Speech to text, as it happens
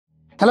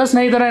Hello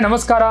ಸ್ನೇಹಿತರೆ,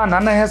 ನಮಸ್ಕಾರ.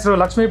 ನನ್ನ ಹೆಸರು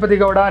ಲಕ್ಷ್ಮೀಪತಿ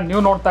ಗೌಡ. ನೀವು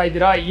ನೋಡ್ತಾ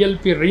ಇದ್ದೀರಾ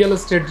ELP real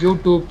estate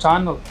YouTube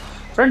channel.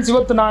 Friends,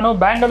 ಇವತ್ತು ನಾನು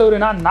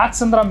ಬ್ಯಾಂಗಳೂರಿನ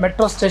ನಾಗಸಂದ್ರ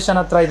ಮೆಟ್ರೋ ಸ್ಟೇಷನ್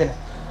ಹತ್ರ ಇದ್ದೀನಿ.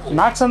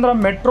 ನಾಗಸಂದ್ರ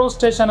ಮೆಟ್ರೋ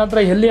ಸ್ಟೇಷನ್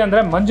ಹತ್ರ ಎಲ್ಲಿ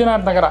ಅಂದರೆ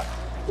ಮಂಜುನಾಥ್ ನಗರ.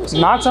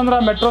 ನಾಗಸಂದ್ರ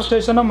ಮೆಟ್ರೋ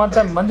ಸ್ಟೇಷನು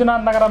ಮತ್ತು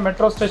ಮಂಜುನಾಥ್ ನಗರ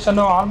ಮೆಟ್ರೋ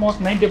ಸ್ಟೇಷನ್ನು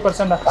ಆಲ್ಮೋಸ್ಟ್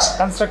 90%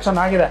 ಕನ್ಸ್ಟ್ರಕ್ಷನ್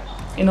ಆಗಿದೆ.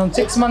 ಇನ್ನೊಂದು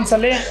 6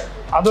 ಮಂತ್ಸಲ್ಲಿ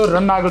ಅದು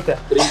ರನ್ ಆಗುತ್ತೆ.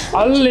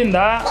 ಅಲ್ಲಿಂದ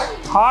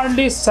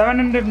ಹಾರ್ಡ್ಲಿ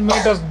 700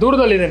 ಮೀಟರ್ಸ್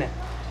ದೂರದಲ್ಲಿದ್ದೇನೆ.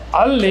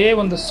 ಅಲ್ಲಿ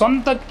ಒಂದು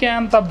ಸ್ವಂತಕ್ಕೆ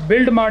ಅಂತ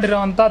ಬಿಲ್ಡ್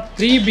ಮಾಡಿರೋವಂಥ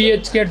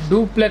 3BHK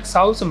ಡೂಪ್ಲೆಕ್ಸ್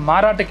ಹೌಸ್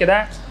ಮಾರಾಟಕ್ಕಿದೆ.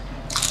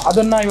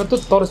 ಅದನ್ನು ಇವತ್ತು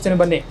ತೋರಿಸ್ತೀನಿ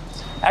ಬನ್ನಿ.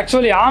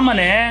 ಆ್ಯಕ್ಚುಲಿ ಆ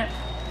ಮನೆ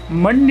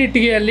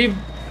ಮಣ್ಣಿಟ್ಟಿಗೆಯಲ್ಲಿ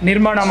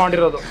ನಿರ್ಮಾಣ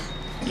ಮಾಡಿರೋದು.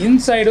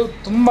 ಇನ್ಸೈಡು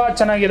ತುಂಬ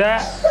ಚೆನ್ನಾಗಿದೆ.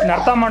 ಇನ್ನು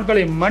ಅರ್ಥ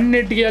ಮಾಡ್ಕೊಳ್ಳಿ,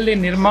 ಮಣ್ಣಿಟ್ಟಿಗೆಯಲ್ಲಿ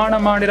ನಿರ್ಮಾಣ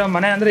ಮಾಡಿರೋ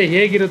ಮನೆ ಅಂದರೆ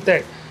ಹೇಗಿರುತ್ತೆ,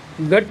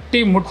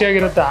 ಗಟ್ಟಿ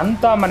ಮುಟ್ಟಿಯಾಗಿರುತ್ತೆ.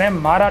 ಅಂಥ ಮನೆ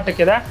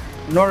ಮಾರಾಟಕ್ಕಿದೆ.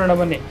 ನೋಡೋಣ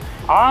ಬನ್ನಿ.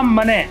 ಆ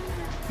ಮನೆ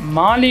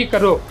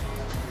ಮಾಲೀಕರು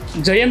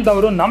ಜಯಂತ್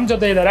ಅವರು ನಮ್ಮ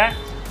ಜೊತೆ ಇದ್ದಾರೆ.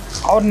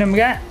 ಅವ್ರು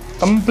ನಿಮಗೆ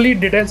ಕಂಪ್ಲೀಟ್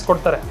ಡೀಟೇಲ್ಸ್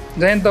ಕೊಡ್ತಾರೆ.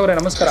 ಜಯಂತ್ ಅವರೇ,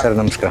 ನಮಸ್ಕಾರ. ಸರ್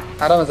ನಮಸ್ಕಾರ.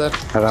 ಆರಾಮ ಸರ್?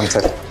 ಆರಾಮ್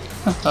ಸರ್.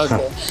 ಓಕೆ,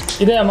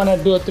 ಇದೇ ಮನೆ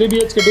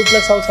 3BHK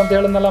ಡೂಪ್ಲೆಕ್ಸ್ ಹೌಸ್ ಅಂತ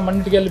ಹೇಳಿದ್ನಲ್ಲ,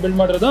 ಮಣ್ಣಿಗೆಯಲ್ಲಿ ಬಿಲ್ಡ್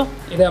ಮಾಡಿರೋದು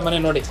ಇದೇ ಮನೆ.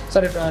 ನೋಡಿ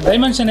ಸರ್,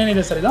 ಡೈಮೆನ್ಷನ್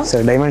ಏನಿದೆ ಸರ್ ಇದು?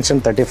 Sir dimension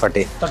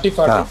 30-40.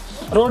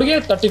 ರೋಡ್ಗೆ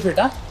 30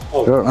 ಫೀಟಾ?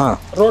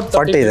 ರೋಡ್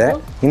 40 ಇದೆ,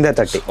 ಹಿಂದೆ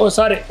 30. ಓ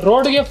ಸಾರಿ,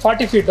 ರೋಡ್ಗೆ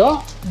 40 feet,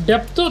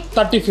 depth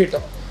 30 feet,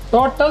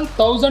 total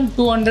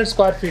 1200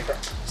 square feet.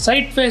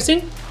 Site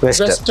facing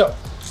West,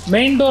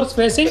 main doors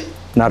facing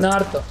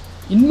north.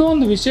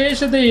 ಇನ್ನೊಂದು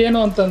ವಿಶೇಷತೆ ಏನು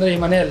ಅಂತಂದರೆ, ಈ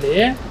ಮನೆಯಲ್ಲಿ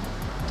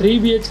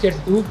 3BHK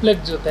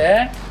ಡೂಪ್ಲೆಕ್ಸ್ ಜೊತೆ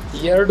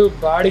 2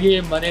 ಬಾಡಿಗೆ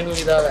ಮನೆಯೂ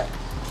ಇದ್ದಾವೆ.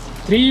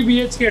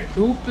 3BHK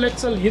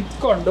ಡೂಪ್ಲೆಕ್ಸಲ್ಲಿ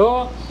ಇದ್ಕೊಂಡು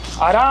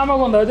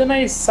ಆರಾಮಾಗಿ ಒಂದು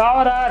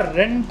 15,000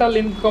 ರೆಂಟಲ್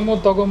ಇನ್ಕಮು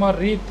ತಗೊಂಬೋ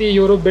ರೀತಿ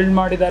ಇವರು ಬಿಲ್ಡ್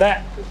ಮಾಡಿದ್ದಾರೆ.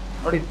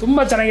 ನೋಡಿ,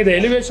 ತುಂಬ ಚೆನ್ನಾಗಿದೆ.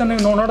 ಎಲಿವೇಶನ್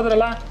ನೀವು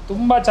ನೋಡಿದ್ರಲ್ಲ,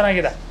 ತುಂಬ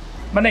ಚೆನ್ನಾಗಿದೆ.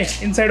 ಬನ್ನಿ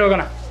ಇನ್ಸೈಡ್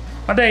ಹೋಗೋಣ.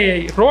 ಮತ್ತು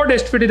ರೋಡ್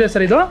ಎಷ್ಟು ಫೀಟ್ ಇದೆ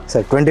ಸರ್ ಇದು?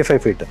 Sir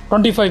 25 feet.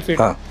 25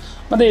 ಫೀಟ್.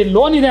 ಮತ್ತೆ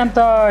ಲೋನ್ ಇದೆ ಅಂತ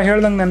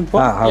ಹೇಳ್ದಂಗೆ ನೆನಪು.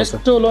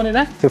 ಎಷ್ಟು ಲೋನ್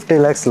ಇದೆ? 50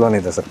 lakhs ಲೋನ್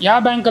ಇದೆ ಸರ್. ಯಾವ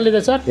ಬ್ಯಾಂಕ್ ಅಲ್ಲಿ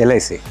ಇದೆ ಸರ್?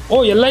 LIC. ಓ,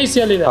 LIC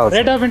ಅಲ್ಲಿ ಇದೆ.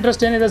 ರೇಟ್ ಆಫ್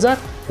ಇಂಟ್ರೆಸ್ಟ್ ಏನಿದೆ ಸರ್?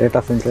 Rate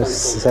of interest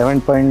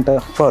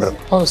 7.4.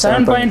 ಓ,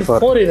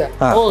 7.4 ಇದೆ.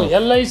 ಓ,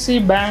 LIC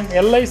bank,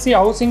 LIC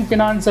housing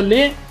finance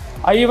ಅಲ್ಲಿ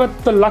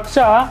 50 ಲಕ್ಷ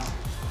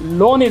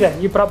ಲೋನ್ ಇದೆ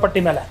ಈ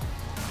ಪ್ರಾಪರ್ಟಿ ಮೇಲೆ.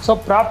 ಸೊ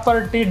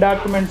ಪ್ರಾಪರ್ಟಿ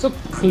ಡಾಕ್ಯುಮೆಂಟ್ಸು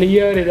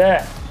ಕ್ಲಿಯರ್ ಇದೆ.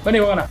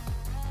 ಬನ್ನಿ ಹೋಗೋಣ.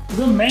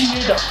 ಇದು ಮೇನ್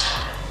ಗೇಟ್.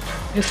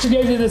 ಎಷ್ಟು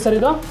ಗೇಜ್ ಇದೆ ಸರ್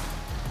ಇದು?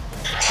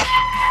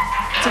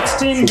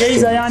 16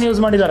 ಗೇಜ್ ಅಯಾನ್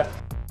ಯೂಸ್ ಮಾಡಿದ್ದಾರೆ.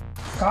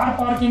 ಕಾರ್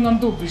ಪಾರ್ಕಿಂಗ್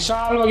ಅಂತೂ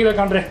ವಿಶಾಲವಾಗಿದೆ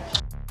ಕಣ್ರಿ.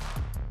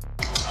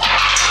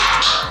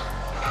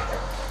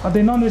 ಮತ್ತು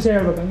ಇನ್ನೊಂದು ವಿಷಯ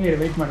ಹೇಳ್ಬೇಕು, ಹಂಗೆ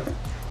ವೆಯ್ಟ್ ಮಾಡಿ.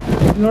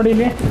 ನೋಡಿ,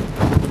 ಇಲ್ಲಿ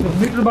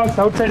ಮೀಟರ್ ಬಾಕ್ಸ್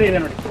ಔಟ್ಸೈಡ್ ಇದೆ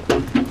ನೋಡಿ.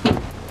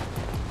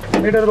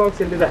 ಮೀಟರ್ ಬಾಕ್ಸ್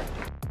ಇಲ್ಲಿದೆ.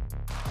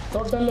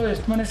 ಟೋಟಲ್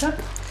ಎಷ್ಟು ಮನೆ ಸರ್?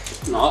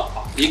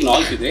 ಈಗ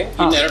 4 ಇದೆ,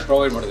 ಇನ್ನು 2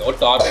 ಪ್ರೊವೈಡ್ ಮಾಡಿದೆ.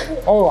 ಒಟ್ಟು 6.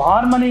 ಓ,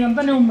 6 ಮನೆಗೆ ಅಂತ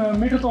ನೀವು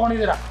ಮೀಟರ್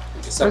ತೊಗೊಂಡಿದ್ದೀರಾ?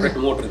 ಸಪ್ರೇಟ್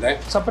ಮೋಟ್ರ್ ಇದೆ.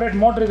 ಸಪ್ರೇಟ್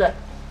ಮೋಟ್ರ್ ಇದೆ.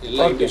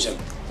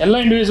 ಎಲ್ಲ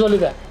ಇಂಡಿವಿಜುವಲ್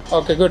ಇದೆ.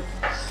 Okay, good.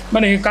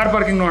 ಬನ್ನಿ ಕಾರ್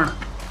ಪಾರ್ಕಿಂಗ್ ನೋಡೋಣ.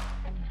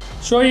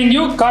 Showing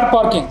you car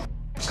parking.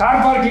 Car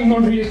parking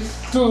ನೋಡ್ರಿ,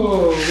 ಎಷ್ಟು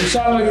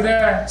ವಿಶಾಲವಾಗಿದೆ,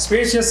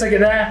 ಸ್ಪೇಷಿಯಸ್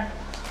ಆಗಿದೆ.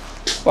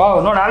 ವಾವ್,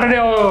 ನೋಡಿ ಆಲ್ರೆಡಿ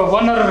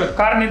ಓನರ್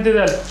ಕಾರ್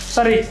ನಿಂತಿದೆ ಅಲ್ಲಿ.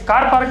 ಸರಿ,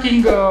 ಕಾರ್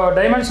ಪಾರ್ಕಿಂಗ್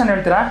ಡೈಮೆನ್ಷನ್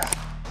ಹೇಳ್ತೀರಾ?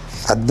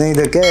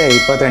 15ಕ್ಕೆ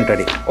 28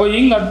 ಅಡಿ. ಓ,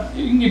 ಹಿಂಗೆ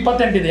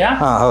 28 ಇದೆಯಾ?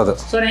 ಹಾಂ, ಹೌದು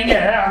ಸರ್. ಹಿಂಗೆ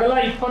ಅಗಲ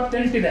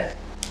 28 ಇದೆ,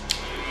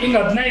 ಹಿಂಗೆ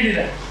 15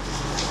 ಇದೆ,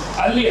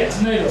 ಅಲ್ಲಿಗೆ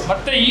 15.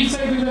 ಮತ್ತೆ ಈ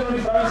ಸೈಡ್ ಇದೆ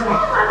ನೋಡಿ ಪ್ರವೇಶ.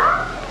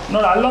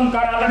 ನೋಡಿ, ಅಲ್ಲೊಂದು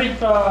ಕಾರ್ ಆಲ್ರೆಡಿ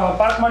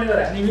ಪಾರ್ಕ್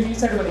ಮಾಡಿದ್ದಾರೆ. ನೀವು ಈ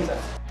ಸೈಡ್ ಬನ್ನಿ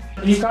ಸರ್.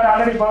 ಈ ಕಾರ್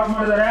ಆಲ್ರೆಡಿ ಪಾರ್ಕ್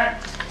ಮಾಡಿದ್ದಾರೆ.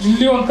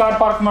 ಇಲ್ಲಿ ಒಂದು ಕಾರ್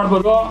ಪಾರ್ಕ್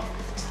ಮಾಡ್ಬೋದು.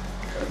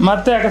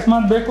 ಮತ್ತೆ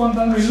ಅಕಸ್ಮಾತ್ ಬೇಕು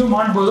ಅಂತಂದ್ರೆ ಇಲ್ಲೂ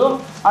ಮಾಡ್ಬೋದು.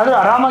 ಆದರೆ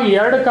ಆರಾಮಾಗಿ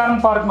 2 ಕಾರ್ನ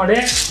ಪಾರ್ಕ್ ಮಾಡಿ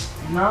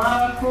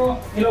 4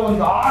 ಇಲ್ಲ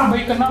ಒಂದು 6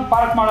 ಬೈಕನ್ನು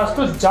ಪಾರ್ಕ್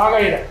ಮಾಡೋಷ್ಟು ಜಾಗ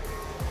ಇದೆ.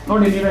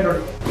 ನೋಡಿ, ನೀವೇ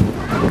ನೋಡಿ.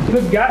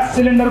 ಇದು ಗ್ಯಾಸ್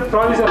ಸಿಲಿಂಡರ್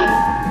ಪ್ರಾವಿಷನ್.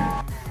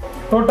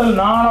 ಟೋಟಲ್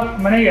 4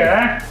 ಮನೆಗೆ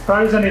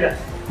ಪ್ರಾವಿಷನ್ ಇದೆ.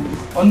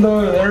 1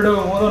 2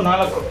 3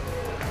 4.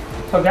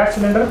 ಸೊ ಗ್ಯಾಸ್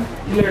ಸಿಲಿಂಡರ್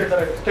ಇಲ್ಲೇ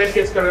ಇಡ್ತಾರೆ. ಸ್ಟೇಟ್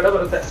ಕೇಸ್ ಕೆಳಗಡೆ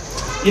ಬರುತ್ತೆ.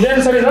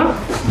 ಇದೇನು ಸರ್ ಇದು?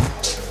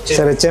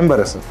 Sir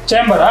chamber sir.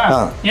 ಚೇಂಬರಾ?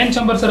 ಏನು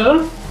ಚೇಂಬರ್ ಸರ್ ಅದು?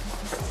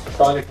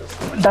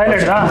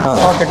 ಟಾಯ್ಲೆಟಾ?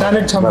 Okay,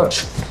 toilet chamber.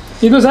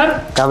 ಇದು sir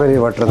Kaveri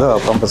ವಾಟರ್ದು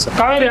pump sir.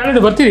 Kaveri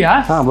already ಬರ್ತಿದೆಯಾ?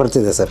 ಹಾಂ,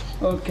 ಬರ್ತಿದೆ sir.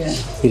 Okay,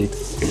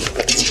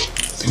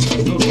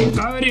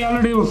 Kaveri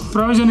already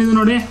provision ಇದೆ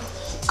ನೋಡಿ.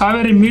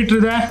 ಕಾವೇರಿ ಮೀಟ್ರ್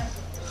ಇದೆ.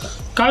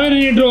 Kaveri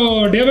metre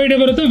day by day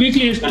ಬರುತ್ತೆ?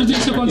 ವೀಕ್ಲಿ ಎಷ್ಟು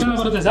ದಿವಸಕ್ಕೆ ಒಂದ್ಸಲ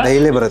ಬರುತ್ತೆ ಸರ್?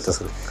 ಡೈಲಿ ಬರುತ್ತೆ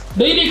ಸರ್.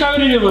 ಡೈಲಿ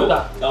ಕಾವೇರಿ ನೀರು ಬರುತ್ತಾ?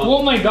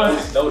 ಓ ಮೈ ಗಾಡ್.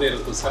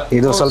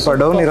 ಇದು ಸ್ವಲ್ಪ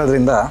ಡೌನ್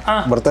ಇರೋದ್ರಿಂದ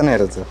ಬರ್ತಾನೆ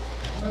ಇರುತ್ತೆ.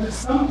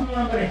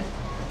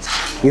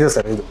 ಇದು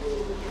ಸರ್, ಇದು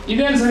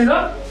ಇದೇನು ಸರ್ ಇದು?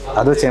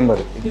 ಅದು ಚೇಂಬರ್.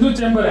 ಇದು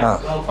chamber.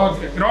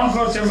 Okay, ground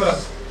floor chamber.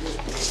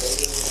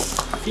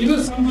 ಇದು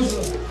ಸಂಪು.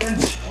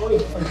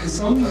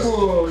 ಸಂಪು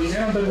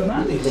ಇದೇನಂತ ಇದನ್ನ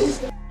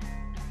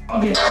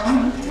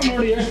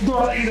ನೋಡಿ, ಎಷ್ಟು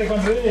ದೊಡ್ಡದಾಗಿದೆ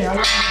ಕಣ್ರಿ.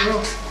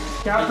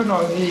 ಕ್ಯಾಪ್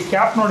ನೋಡಿ, ಈ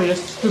ಕ್ಯಾಪ್ ನೋಡಿ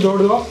ಎಷ್ಟು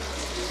ದೊಡ್ಡದು.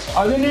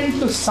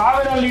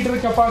 18,000 ಲೀಟರ್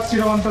ಕೆಪಾಸಿಟಿ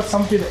ಇರುವಂಥ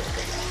ಸಂಪಿದೆ.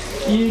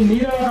 ಈ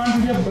ನೀರೆಲ್ಲ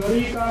ಕಾಣ್ತಿದೆ,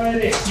 ಬರೀ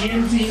ಕಾವೇರಿ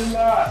CMC ಇಲ್ಲ.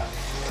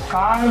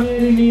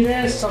 ಕಾವೇರಿ ನೀರೇ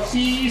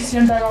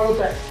ಸಫಿಷಿಯೆಂಟ್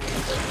ಆಗುತ್ತೆ.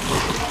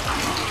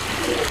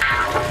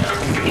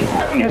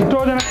 ಎಷ್ಟೋ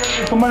ಜನ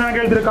ಕೇಳ್ತೀವಿ, ತುಂಬ ಜನ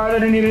ಕೇಳ್ತೀರಿ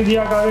ಕಾವೇರಿ ನೀರು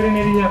ಇದೆಯಾ, ಕಾವೇರಿ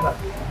ನೀರು ಇದೆಯಾ ಅಂತ.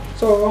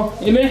 ಸೊ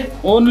ಇಲ್ಲಿ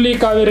ಓನ್ಲಿ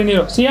ಕಾವೇರಿ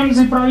ನೀರು. CMC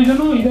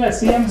ಪ್ರಾವಿಷನು ಇದೆ.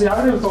 CMC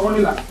ಯಾರು ಇವ್ರು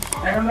ತೊಗೊಂಡಿಲ್ಲ,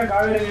 ಯಾಕಂದರೆ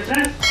ಕಾವೇರಿ ನೀರೇ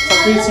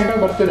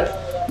ಸಫಿಷಿಯೆಂಟಾಗಿ ಬರ್ತಿದೆ.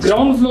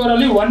 ಗ್ರೌಂಡ್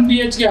ಫ್ಲೋರಲ್ಲಿ 1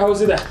 BHK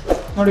ಹೌಸ್ ಇದೆ.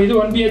 ನೋಡಿ ಇದು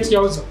 1 BHK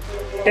ಹೌಸ್.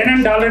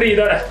 ಟೆನೆಂಟ್ ಆಲ್ರೆಡಿ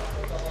ಇದ್ದಾರೆ.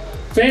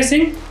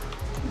 Facing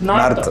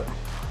north.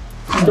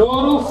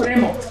 Door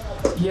frame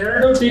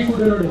 2 tea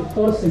ಕುಡಿ ನೋಡಿ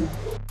ತೋರಿಸ್ತೀನಿ.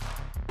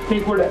 ಟೀ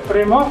ಕುಡೆ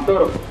ಫ್ರೇಮು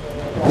ಡೋರು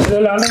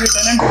ಇದರಲ್ಲಿ ಆಲ್ರೆಡಿ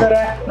ಟೆನೆಂಟ್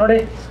ಇದ್ದಾರೆ ನೋಡಿ.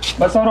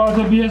 ಬಸವರಾಜ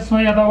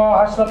BSY ಅಥವಾ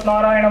ಅಶ್ವಥ್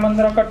ನಾರಾಯಣ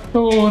ಮಂದಿರ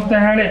ಕಟ್ಟು ಅಂತ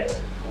ಹೇಳಿ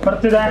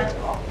ಬರ್ತಿದೆ.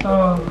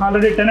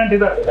 ಆಲ್ರೆಡಿ ಟೆನೆಂಟ್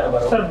ಇದೆ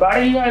ಸರ್.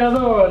 ಬಾಡಿಗೆ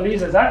ಇರೋದು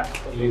ಲೀಸ್ ಸರ್,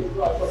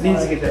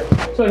 ಲೀಸ್ಗಿದೆ.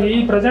 ಸೊ ಈ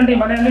ಪ್ರೆಸೆಂಟ್ ಈ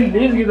ಮನೆಯಲ್ಲಿ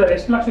ಲೀಸ್ಗಿದ್ದಾರೆ.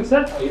 ಎಷ್ಟು ಲಕ್ಷಕ್ಕೆ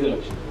ಸರ್?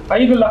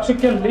 5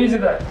 ಲಕ್ಷಕ್ಕೆ ಲೀಸ್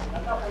ಇದೆ.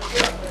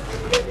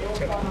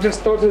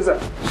 ಜಸ್ಟ್ ತೋರಿಸಿ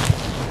ಸರ್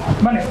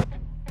ಬನ್ನಿ.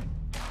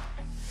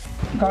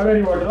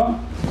 ಕಾವೇರಿ ವಾಟರು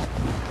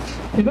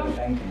ಇದು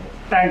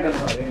ಟ್ಯಾಂಕ್ ಅಂತ,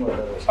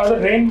 ಅದು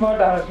ರೈನ್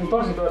ವಾಟರ್ ಹಾರ್ವೆಸ್ಟಿಂಗ್.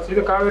 ತೋರಿಸಿ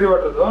ಇದು ಕಾವೇರಿ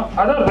ವಾಟರ್ದು,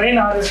 ಅದು ರೈನ್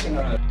ಹಾರ್ವೆಸ್ಟಿಂಗ್.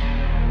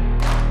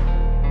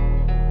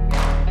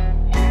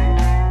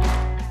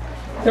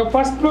 ಇವಾಗ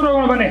ಫಸ್ಟ್ ಫ್ಲೋರ್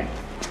ಹೋಗೋಣ ಬನ್ನಿ.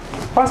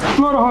 ಫಸ್ಟ್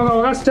ಫ್ಲೋರ್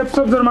ಹೋಗುವಾಗ ಸ್ಟೆಪ್ಸ್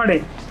ಅಬ್ಸರ್ವ್ ಮಾಡಿ.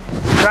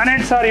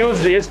 Granites are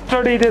used. ಎಷ್ಟು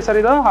ಅಡಿ ಇದೆ ಸರ್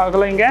ಇದು?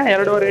 ಆಗಲ್ಲ ಹಿಂಗೆ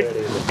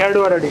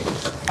 2.5 ಅಡಿ.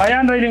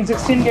 Ion railing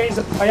 16 gauge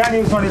ion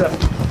use ಮಾಡಿದ್ದಾರೆ.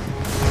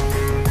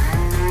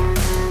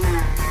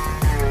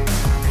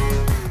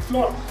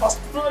 ಫ್ಲೋರ್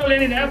ಫಸ್ಟ್ ಫ್ಲೋರಲ್ಲಿ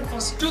ಏನಿದೆ,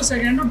 ಫಸ್ಟು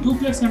ಸೆಕೆಂಡು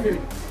ಡೂಪ್ಲೆಕ್ಸ್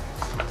ಕಂಡಿದೆ.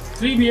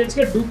 3 BHK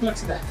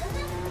ಡೂಪ್ಲೆಕ್ಸ್ ಇದೆ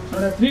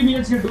ನೋಡಿ. 3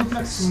 BHK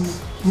ಡೂಪ್ಲೆಕ್ಸ್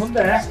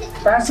ಮುಂದೆ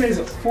ಪ್ಯಾಸೇಜ್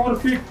 4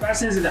 ಫೀಟ್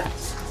ಪ್ಯಾಸೇಜ್ ಇದೆ.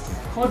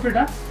 4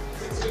 ಫೀಟಾ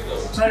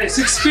ಸಾರಿ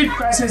 6 ಫೀಟ್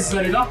ಪ್ಯಾಸೇಜ್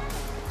ಸರ್. ಇದು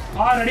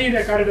 6 ಅಡಿ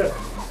ಇದೆ ಕಾರಿಡಾರ್.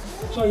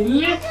 ಸೊ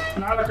ಇಲ್ಲಿ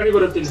 4 ಅಡಿ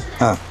ಬರುತ್ತೆ. ಇಲ್ಲಿ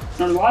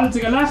ನೋಡಿ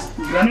ವಾಲ್ಸ್ಗೆಲ್ಲ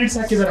ಗ್ರಾನೈಟ್ಸ್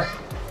ಹಾಕಿದ್ದಾರೆ.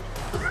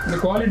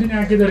 ಕ್ವಾಲಿಟಿನೇ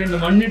ಹಾಕಿದ್ದಾರೆ. ಇನ್ನು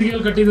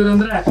ಮಣ್ಣಿಟ್ಟಿಗೆಲ್ಲಿ ಕಟ್ಟಿದ್ದಾರೆ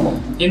ಅಂದರೆ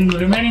ಇನ್ನು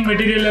ರಿಮೈನಿಂಗ್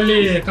ಮೆಟೀರಿಯಲಲ್ಲಿ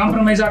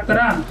ಕಾಂಪ್ರಮೈಸ್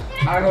ಆಗ್ತಾರಾ?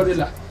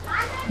 ಆಗೋದಿಲ್ಲ.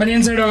 ಬನ್ನಿ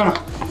ಇನ್ಸೈಡ್ ಹೋಗೋಣ.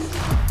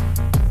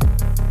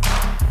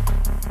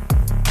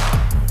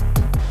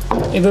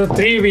 ಇದು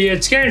 3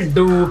 BHK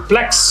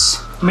ಡೂಪ್ಲೆಕ್ಸ್.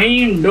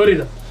 ಮೇನ್ ಡೋರ್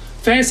ಇದು,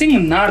 ಫೇಸಿಂಗ್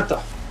ನಾರ್ತ್.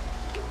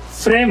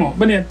 ಫ್ರೇಮು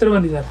ಬನ್ನಿ ಹತ್ತಿರ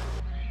ಬಂದಿದ್ದಾರೆ.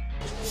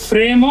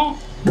 Frame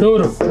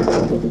door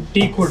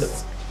teak wood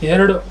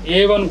 2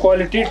 A1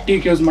 quality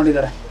teak use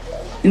ಮಾಡಿದ್ದಾರೆ.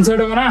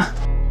 ಇನ್ಸೈಡ್ ಹೋಗೋಣ.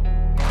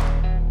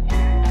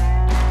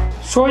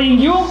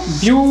 ಶೋಯಿಂಗ್ ಯು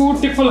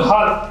ಬ್ಯೂಟಿಫುಲ್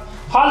ಹಾಲ್.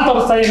 ಹಾಲ್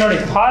ತೋರಿಸ್ತಾ ಇದೆ ನೋಡಿ.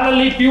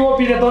 ಹಾಲಲ್ಲಿ POP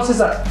ಇದೆ, ತೋರಿಸಿ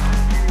ಸರ್.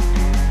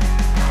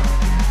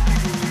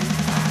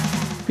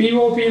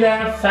 POP ಇದೆ,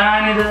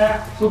 ಫ್ಯಾನ್ ಇದೆ,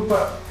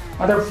 ಸೂಪರ್.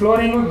 ಅದರ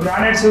ಫ್ಲೋರಿಂಗು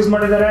ಗ್ರಾನೈಟ್ಸ್ ಯೂಸ್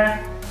ಮಾಡಿದ್ದಾರೆ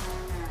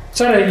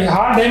ಸರ್. ಈ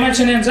ಹಾಲ್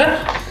ಡೈಮೆನ್ಷನ್ ಏನು ಸರ್?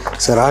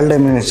 ಸರ್ ಹಾಲ್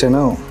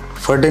ಡೈಮೆನ್ಷನು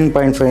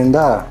 14.5 ಇಂದ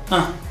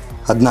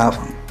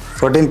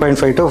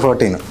 14.5 to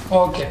 14.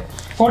 ಓಕೆ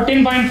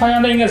 14.5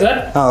 ಅಂದ್ರೆ ಹಿಂಗೆ ಸರ್?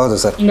 ಹೌದು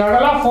ಸರ್.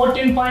 ಹಿಂಗಾಗಲ್ಲ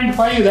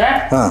 14.5 ಇದೆ.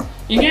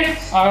 ಹಿಂಗೆ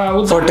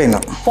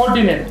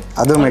 14 ಇದೆ.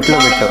 ಅದು ಮೆಟ್ಲು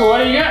ಬಿಟ್ಟು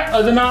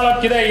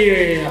 14 ಇದೆ ಈ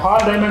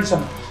ಹಾಲ್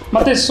ಡೈಮೆನ್ಷನ್.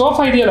 ಮತ್ತೆ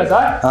ಸೋಫಾ ಇದೆಯಲ್ಲ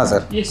ಸರ್? ಹಾಂ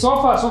ಸರ್. ಈ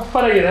ಸೋಫಾ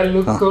ಸೂಪರ್ ಆಗಿದೆ.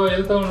 ಲುಕ್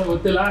ಎಲ್ಲಿ ತಗೊಂಡು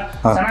ಗೊತ್ತಿಲ್ಲ,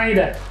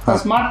 ಚೆನ್ನಾಗಿದೆ.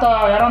 ಅಕಸ್ಮಾತ್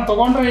ಯಾರನ್ನ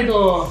ತಗೊಂಡ್ರೆ ಇದು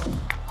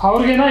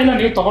ಅವ್ರಿಗೇನಾ ಇಲ್ಲ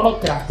ನೀವು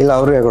ತಗೊಂಡೋಗ್ತೀರಾ? ಇಲ್ಲ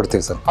ಅವ್ರಿಗೆ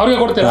ಕೊಡ್ತೀವಿ ಸರ್. ಅವ್ರಿಗೆ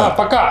ಕೊಡ್ತೀರಾ?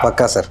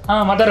 ಪಕ್ಕ ಸರ್.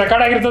 ಮತ್ತೆ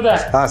ರೆಕಾರ್ಡ್ ಆಗಿರ್ತದೆ.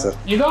 ಹಾಂ ಸರ್.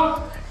 ಇದು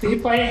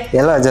ಟೀಪೈ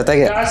ಎಲ್ಲ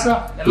ಜೊತೆಗೆ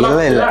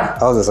ಇಲ್ಲ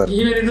ಹೌದು ಸರ್.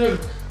 ಇದು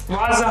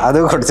ವಾಸ ಅದು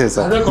ಕೊಡ್ತೀವಿ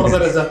ಸರ್. ಅದು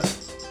ಕೊಡ್ತಾರೆ ಸರ್.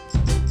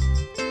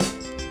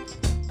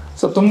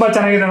 ಸೊ ತುಂಬಾ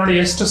ಚೆನ್ನಾಗಿದೆ ನೋಡಿ.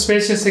 ಎಷ್ಟು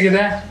ಸ್ಪೇಷಿಯಸ್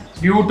ಆಗಿದೆ,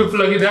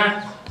 ಬ್ಯೂಟಿಫುಲ್ ಆಗಿದೆ.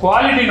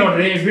 ಕ್ವಾಲಿಟಿ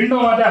ನೋಡ್ರಿ. ವಿಂಡೋ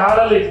ಮತ್ತೆ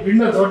ಹಾಲಲ್ಲಿ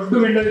ವಿಂಡೋ ದೊಡ್ಡ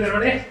ವಿಂಡೋ ಇದೆ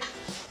ನೋಡಿ.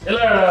 ಎಲ್ಲ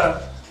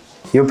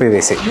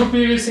UPVC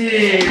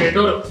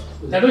ಡೋರ್.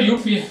 ಅದು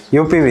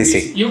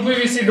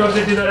UPVC ಡೋರ್ಸ್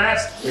ಇಟ್ಟಿದ್ದಾರೆ.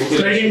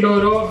 ಸ್ಲೈಡಿಂಗ್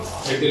ಡೋರು,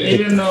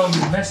 ಈವನ್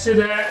ಮೆಶ್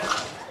ಇದೆ,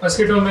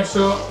 ಮಸ್ಕಿಟೋ ಮೆಶ್,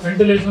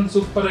 ವೆಂಟಿಲೇಷನ್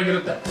ಸೂಪರ್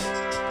ಆಗಿರುತ್ತೆ.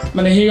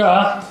 ಮನೆ ಈಗ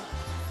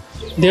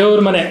ದೇವ್ರ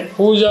ಮನೆ,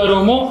 ಪೂಜಾ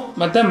ರೂಮು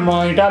ಮತ್ತೆ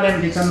ಇಟಾಲಿಯನ್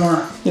ಕಿಚನ್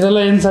ನೋಡೋಣ. ಇದೆಲ್ಲ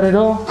ಏನು ಸರ್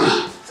ಇದು?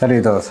 ಸರ್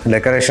ಇದು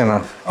ಡೆಕೋರೇಷನ್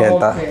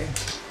ಅಂತ.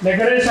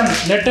 Decoration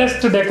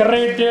latest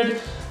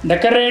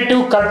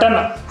decorative curtain.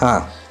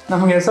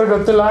 ನಮಗೆ ಹೆಸರು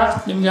ಗೊತ್ತಿಲ್ಲ.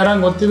 ನಿಮ್ಗೆ ಯಾರು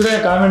ಗೊತ್ತಿದ್ರೆ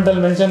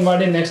ಕಾಮೆಂಟಲ್ಲಿ ಮೆನ್ಷನ್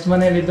ಮಾಡಿ. ನೆಕ್ಸ್ಟ್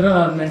ಮನೇಲಿ ಇದ್ರೆ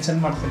ನಾನು ಮೆನ್ಷನ್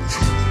ಮಾಡ್ತೀನಿ.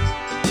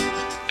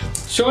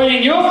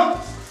 Showing you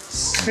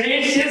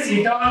spacious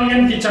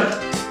Italian kitchen.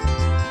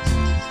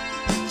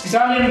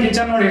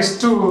 ನೋಡಿ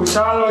ಎಷ್ಟು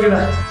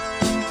ವಿಶಾಲವಾಗಿದೆ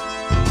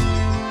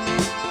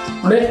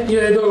ನೋಡಿ.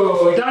 ಇದು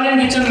ಇಟಾಲಿಯನ್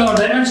ಕಿಚನ್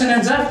ಡೈಮೆನ್ಷನ್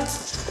ಏನು ಸರ್?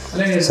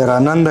 ಸರ್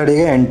 11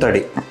 ಅಡಿಗೆ 8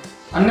 ಅಡಿ.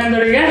 11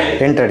 ಅಡಿಗೆ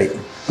 8 ಅಡಿ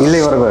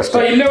ಇಲ್ಲಿವರೆಗೂ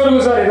ಅಷ್ಟೇ.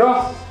 ಇಲ್ಲಿವರೆಗೂ ಸರ್. ಇದು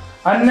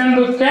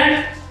 11ಕ್ಕೆ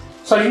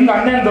ಸೊ ಹಿಂಗ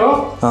 11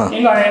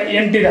 ಹಿಂಗ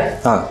 8 ಇದೆ.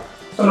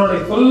 ಸೊ ನೋಡಿ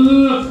ಫುಲ್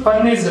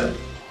ಫರ್ನಿಶ್ಡ್.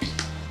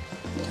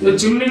 ಇದು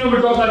ಚಿಮ್ನಿನೂ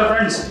ಬಿಟ್ಟು ಹೋಗ್ತಾರೆ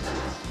ಫ್ರೆಂಡ್ಸ್.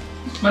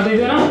 ಮತ್ತೆ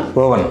ಇದೇನು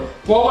ಓವನ್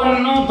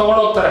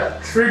ತಗೊಂಡು ಹೋಗ್ತಾರೆ.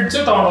 ಫ್ರಿಡ್ಜ್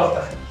ತಗೊಂಡು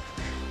ಹೋಗ್ತಾರೆ.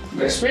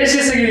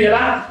 ಸ್ಪೇಷಿಯಸ್ ಆಗಿದೆಯಲ್ಲ,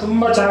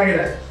 ತುಂಬಾ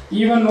ಚೆನ್ನಾಗಿದೆ.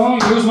 ಈವನ್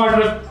ಯೂಸ್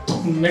ಮಾಡಿರೋ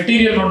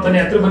ಮೆಟೀರಿಯಲ್ ನೋಡ್ತಾನೆ.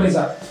 ಹತ್ರ ಬನ್ನಿ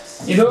ಸರ್.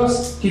 ಇದು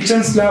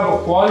kitchen slab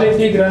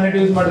quality granite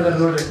use ಮಾಡಿದ್ದಾರೆ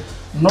ನೋಡ್ರಿ.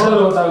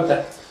 ನೋಡಿದ್ರೆ ಗೊತ್ತಾಗುತ್ತೆ.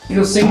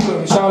 ಇದು ಸಿಂಕ್,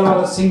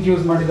 ವಿಶಾಲವಾದ ಸಿಂಕ್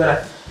ಯೂಸ್ ಮಾಡಿದ್ದಾರೆ.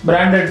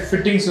 ಬ್ರ್ಯಾಂಡೆಡ್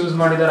ಫಿಟ್ಟಿಂಗ್ಸ್ ಯೂಸ್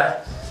ಮಾಡಿದ್ದಾರೆ.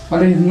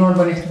 ಮತ್ತೆ ಇದು ನೋಡಿ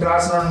ಬನ್ನಿ,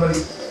 ಗ್ಲಾಸ್ ನೋಡಿ ಬನ್ನಿ.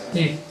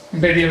 ಈ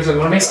ಇಂಟೀರಿಯರ್ಸ್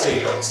ನೋಡಿ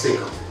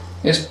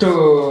ಎಷ್ಟು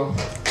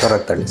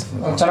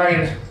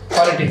ಚೆನ್ನಾಗಿದೆ.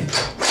 ಕ್ವಾಲಿಟಿ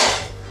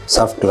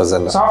ಸಾಫ್ಟ್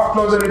ಕ್ಲೋಸರ್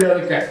ಇದೆ.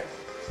 ಅದಕ್ಕೆ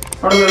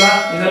ನೋಡಿದ್ರಲ್ಲ,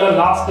 ಇದೆಲ್ಲ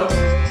ಲಾಫ್ಟ್.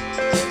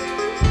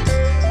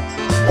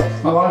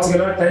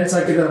 ವಾಲ್ಸ್ಗೆಲ್ಲ ಟೈಲ್ಸ್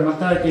ಹಾಕಿದ್ದಾರೆ.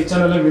 ಮತ್ತೆ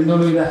ಕಿಚನ್ ಅಲ್ಲಿ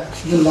ವಿಂಡೋನು ಇದೆ.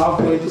 ಇದು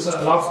ಲಾಫ್ಟ್. ಇದು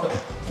ಲಾಫ್ಟ್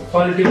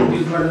ಕ್ವಾಲಿಟಿ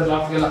ಯೂಸ್ ಮಾಡಿದ್ದಾರೆ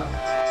ಲಾಫ್ಟ್ಗೆಲ್ಲ.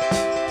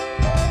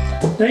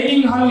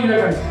 ಡೈನಿಂಗ್ ಹಾಲ್ ಇದೆ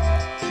ಕಣೆ.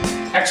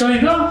 ಆಕ್ಚುಲಿ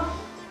ಇದು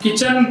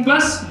ಕಿಚನ್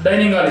ಪ್ಲಸ್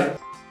ಡೈನಿಂಗ್ ಹಾಲ್ ಇದೆ.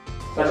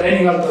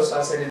 ಡೈನಿಂಗ್ ಹಾಲ್ ತೋರಿಸ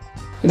ಸೈಡ್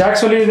ಇದು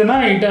ಆಕ್ಚುಲಿ ಇದನ್ನ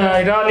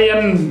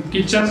Italian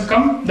kitchen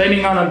come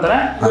dining hall ಅಂತಾರೆ.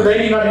 ಇದು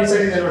ಡೈನಿಂಗ್ ಹಾಲ್ ಈ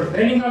ಸೈಡ್ ಇದೆ ನೋಡಿ.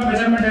 ಡೈನಿಂಗ್ ಹಾಲ್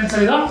ಮೆಜರ್ಮೆಂಟ್ ಏನು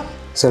ಸರ್ ಇದು?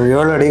 ಸರ್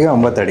 7 ಅಡಿಗೆ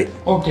 9 ಅಡಿ.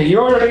 ಓಕೆ,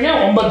 7 ಅಡಿಗೆ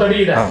 9 ಅಡಿ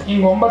ಇದೆ.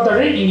 ಹಿಂಗ್ 9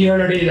 ಅಡಿ, ಹಿಂಗ್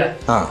 7 ಅಡಿ ಇದೆ.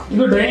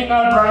 ಇದು ಡೈನಿಂಗ್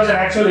ಹಾಲ್ ಪ್ರಾವಿಷನ್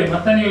ಆಕ್ಚುಲಿ.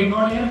 ಮತ್ತೆ ನೀವು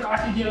ನೋಡಿ ಏನು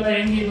ಕಾಟಿದೆಯಲ್ಲ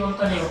ಹೆಂಗಿದು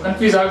ಅಂತ ನೀವು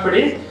ಕನ್ಫ್ಯೂಸ್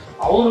ಆಗ್ಬೇಡಿ.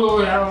 ಅವರು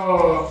ಯಾರೋ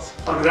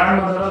ಗ್ರ್ಯಾಂಡ್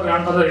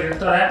ಮದರ್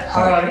ಇರ್ತಾರೆ,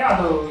 ಹಾಗಾಗಿ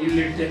ಅದು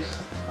ಇಲ್ಲಿ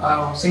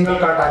ಸಿಂಗಲ್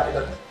ಕಾಟ್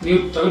ಹಾಕಿದ್ದಾರೆ. ನೀವು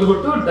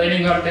ತೆಗೆದುಬಿಟ್ಟು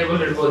ಡೈನಿಂಗ್ ಹಾಲ್ ಟೇಬಲ್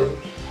ಇಡ್ಬೋದು.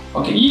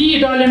 ಓಕೆ, ಈ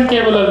ಇಟಾಲಿಯನ್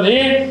ಟೇಬಲ್ ಅಲ್ಲಿ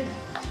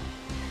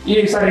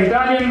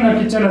ಇಟಾಲಿಯನ್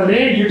ಕಿಚನ್ ಅಲ್ಲಿ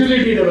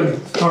ಯುಟಿಲಿಟಿ ಇದೆ. ಬನ್ನಿ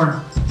ನೋಡೋಣ.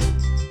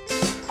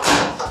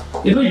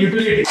 ಇದು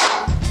utility.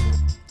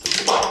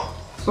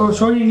 So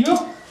showing you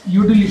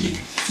utility.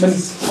 ಬನ್ನಿ.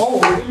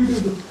 ಯುಟಿಲಿಟಿ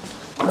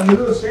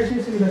ಇದು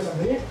ಸ್ಟೇಷನರಿ ಇದೆ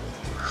ನೋಡಿ.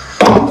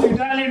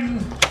 ಇಟಾಲಿಯನ್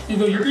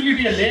ಇದು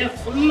ಯುಟಿಲಿಟಿಯಲ್ಲಿ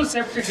ಫುಲ್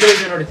ಸೇಫ್ಟಿ ಗ್ರಿಲ್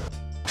ಇದೆ ನೋಡಿ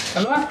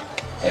ಅಲ್ವಾ.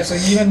 ಸೊ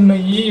ಈವನ್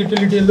ಈ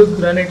ಯುಟಿಲಿಟಿಯಲ್ಲೂ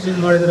ಗ್ರಾನೈಟ್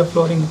ಯೂಸ್ ಮಾಡಿದ್ದಾರೆ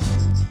ಫ್ಲೋರಿಂಗ್.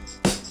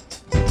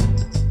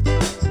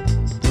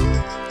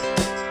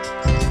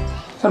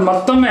 ಸರ್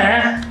ಮತ್ತೊಮ್ಮೆ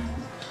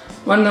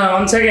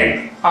ಒನ್ ಸೆಕೆಂಡ್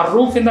ಆ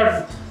ರೂಫಿಂದ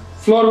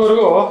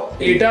ಫ್ಲೋರ್ವರೆಗೂ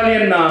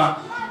ಇಟಾಲಿಯನ್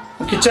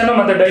ಕಿಚನ್ನು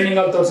ಮತ್ತು ಡೈನಿಂಗ್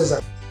ಹಾಲ್ ತೋರಿಸಿ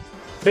sir.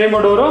 Frame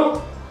door.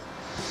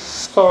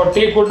 So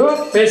teak wood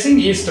facing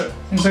East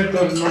inside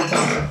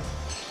ನೋಡ್ತಾರೆ.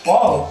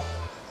 ವಾವ್,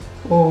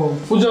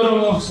 ಪೂಜಾ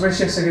ರೂಮು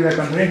ಸ್ಪೇಷಿಯಸ್ ಆಗಿದೆ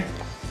ಕಣ್ರಿ.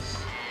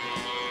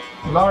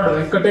 ಲಾರ್ಡ್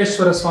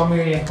ವೆಂಕಟೇಶ್ವರ ಸ್ವಾಮಿ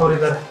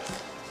ಅವರಿದ್ದಾರೆ.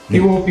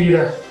 POP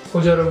ಇದೆ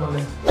ಪೂಜಾ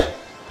ರೂಮಲ್ಲಿ.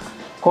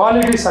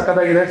 ಕ್ವಾಲಿಟಿ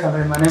ಸಖತ್ತಾಗಿದೆ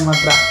ಕಣ್ರಿ. ಮನೆ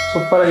ಮಾತ್ರ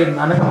ಸೂಪರ್ ಆಗಿದೆ.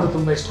 ನನಗಂತೂ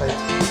ತುಂಬ ಇಷ್ಟ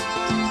ಆಯಿತು.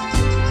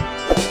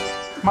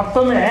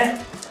 ಮತ್ತೊಮ್ಮೆ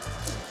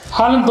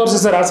ಹಾಲನ್ನು ತೋರಿಸಿ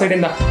ಸರ್ ಆ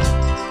ಸೈಡಿಂದ.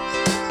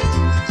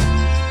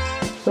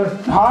 ಸರ್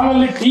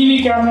ಹಾಲಲ್ಲಿ ಟಿವಿ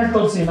ಕ್ಯಾಬಿನೆಟ್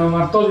ತೋರಿಸಿ.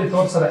 ನಾವು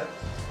ತೋರಿಸದೆ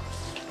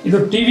ಇದು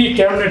ಟಿವಿ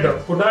ಕ್ಯಾಬಿನೆಟ್.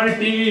 ಪುಟಾಣಿ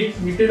ಟಿವಿ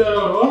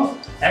ಇಟ್ಟಿದ್ದವರು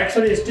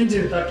ಆಕ್ಚುಲಿ ಎಷ್ಟು ಇಂಚ್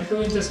ಇದೆ?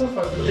 32 ಇಂಚಸ್.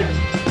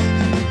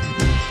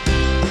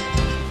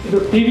 ಇದು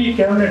ಟಿವಿ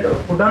ಕ್ಯಾಬಿನೆಟ್.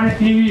 ಪುಟಾಣಿ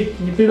ಟಿವಿ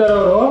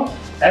ಇಟ್ಟಿದ್ದವರು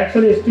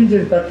ಆಕ್ಚುಲಿ ಎಷ್ಟು ಇಂಚ್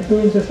ಇದೆ?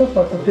 32 ಇಂಚಸ್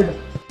 50.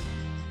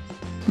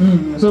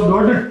 ಸೊ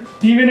ದೊಡ್ಡ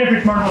ಟಿವಿನೇ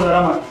ಫಿಟ್ ಮಾಡ್ಬೋದು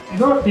ಆರಾಮಾಗಿ.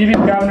 ಇದು TV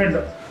cabinet.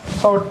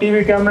 So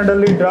TV cabinet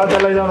ಅಲ್ಲಿ ಡ್ರಾಸ್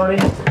ಎಲ್ಲ ಇದಾವೆ ನೋಡಿ.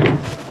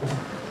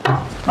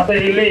 ಮತ್ತೆ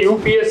ಇಲ್ಲಿ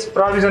UPS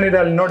ಪ್ರಾವಿಷನ್ ಇದೆ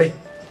ಅಲ್ಲಿ ನೋಡಿ.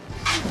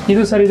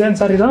 ಇದು ಸರ್ ಇದೇನು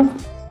ಸರ್? ಇದು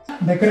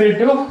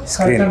ಡೆಕೋರೇಟಿವ್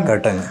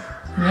ಕರ್ಟನ್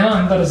ಏನೋ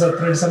ಅಂತಾರೆ ಸರ್.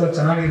 ಥ್ರೆಡ್ಸ್ ಎಲ್ಲ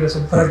ಚೆನ್ನಾಗಿದೆ,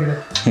 ಸೂಪರ್ ಆಗಿದೆ.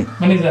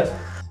 ಮನಿದೆ.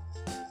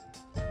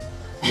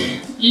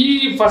 ಈ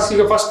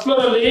ಫಸ್ಟ್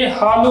ಫ್ಲೋರ್ ಅಲ್ಲಿ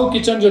ಹಾಲು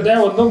ಕಿಚನ್ ಜೊತೆ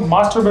ಒಂದು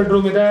ಮಾಸ್ಟರ್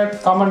ಬೆಡ್ರೂಮ್ ಇದೆ,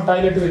 ಕಾಮನ್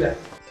ಟಾಯ್ಲೆಟ್ ಇದೆ.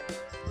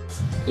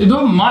 ಇದು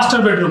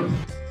master bedroom.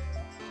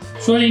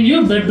 Showing you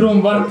bedroom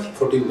 1.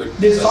 14 bed.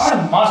 This are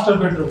master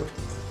bedroom.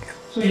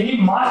 So ಈ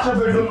ಮಾಸ್ಟರ್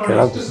ಬೆಡ್ರೂಮ್ ನೋಡಿ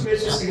ಎಷ್ಟು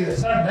ಸ್ಪೇಸಿಯಸ್ ಇದೆ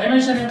ಸರ್.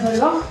 ಡೈಮೆನ್ಷನ್ ಏನು ಸರ್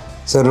ಇದು?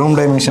 Sir room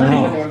dimension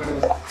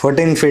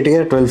 14 ಫೀಟ್ಗೆ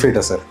 12 feet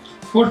sir.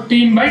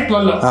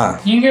 14/12.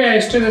 ಹಿಂಗೆ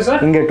ಎಷ್ಟಿದೆ ಸರ್?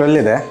 ಹಿಂಗೆ 12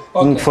 ಇದೆ,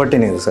 ಹಿಂಗೆ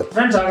 14 ಇದೆ ಸರ್.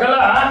 ಫ್ರೆಂಡ್ಸ್ ಅಗಲ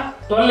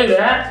 12 ಇದೆ,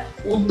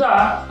 ಉದ್ದ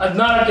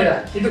 14 ಇದೆ.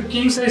 ಇದು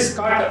ಕಿಂಗ್ ಸೈಜ್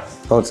ಕಾಟ್.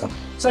 ಹೌದು ಸರ್.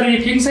 ಸರ್ ಈ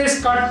ಕಿಂಗ್ ಸೈಜ್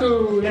ಕಾಟ್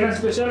ಏನೋ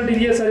ಸ್ಪೆಷಾಲಿಟಿ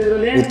ಇದೆಯಾ ಸರ್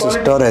ಇದರಲ್ಲಿ?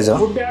 ಸ್ಟೋರೇಜ್.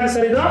 ವುಡ್ ಯಾರು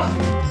ಸರ್ ಇದು?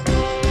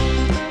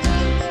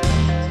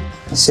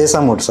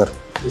 ಶೇಷಮುಡ್ ಸರ್.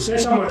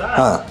 ಶೇಷಮುಡ್.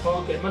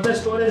 ಓಕೆ. ಮತ್ತೆ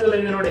ಸ್ಟೋರೇಜ್ ಎಲ್ಲ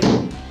ಇದೆ ನೋಡಿ.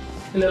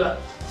 ಇಲ್ಲ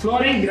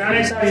ಫ್ಲೋರಿಂಗ್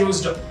ಗ್ರಾನೈಟ್ಸ್ ಆರ್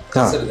ಯೂಸ್ಡ್.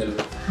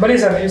 ಬನ್ನಿ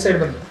ಸರ್ ಈ ಸೈಡ್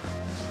ಬನ್ನಿ.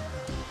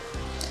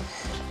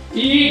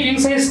 ಈ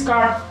ಕಿಂಗ್ ಸೈಜ್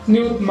ಕಾಟ್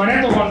ನೀವು ಮನೆ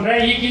ತಗೊಂಡ್ರೆ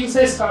ಈ ಕಿಂಗ್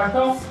ಸೈಜ್ ಕಾಟ್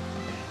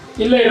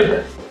ಇಲ್ಲೇ ಇರುತ್ತೆ.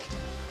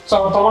 ಸೊ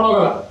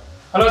ತಗೊಂಡೋಗಲ್ಲ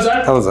ಅಲ್ವಾ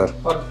ಸರ್? ಹೌದು ಸರ್.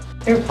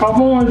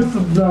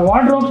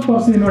 ವಾರ್ಡ್ರೋಬ್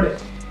ತೋರಿಸಿ ನೋಡಿ.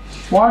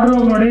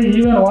 ವಾರ್ಡ್ರೋಬ್ ನೋಡಿ.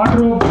 ಈವನ್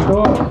ವಾರ್ಡ್ರೋಬ್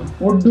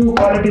ವುಡ್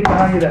ಕ್ವಾಲಿಟಿ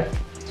ಚೆನ್ನಾಗಿದೆ.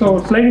 ಸೊ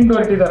ಸ್ಲೈಡಿಂಗ್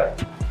ಡೋರ್ ಇಟ್ಟಿದ್ದಾರೆ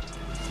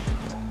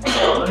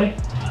ನೋಡಿ.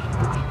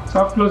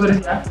 ಸಾಫ್ಟ್ ಕ್ಲೋಸರ್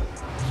ಇದೆಯಾ?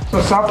 ಸೊ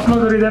ಸಾಫ್ಟ್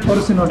ಕ್ಲೋಸರ್ ಇದೆ,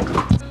 ತೋರಿಸಿ ನೋಡಿ.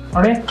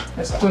 ನೋಡಿ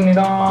ಎಷ್ಟು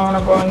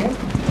ನಿಧಾನವಾಗಿ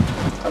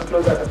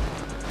ಕ್ಲೋಸ್ ಆಗುತ್ತೆ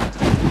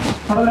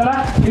ನೋಡೋದಲ್ಲ.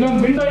 ಇಲ್ಲೊಂದು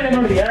ವಿಂಡೋ ಇದೆ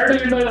ನೋಡಿ. 2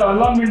 ವಿಂಡೋ ಇದೆ.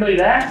 ಅಲ್ಲೊಂದು ವಿಂಡೋ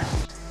ಇದೆ,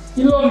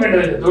 ಇಲ್ಲೊಂದು ವಿಂಡೋ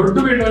ಇದೆ. ದೊಡ್ಡ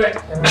ವಿಂಡೋನೇ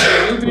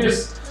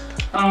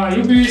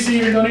UPVC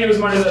ವಿಂಡೋನೇ ಯೂಸ್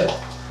ಮಾಡಿದ್ದಾರೆ.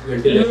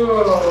 ಇದು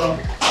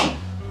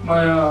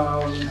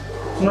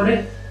ನೋಡಿ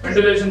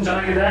ವೆಂಟಿಲೇಷನ್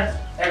ಚೆನ್ನಾಗಿದೆ.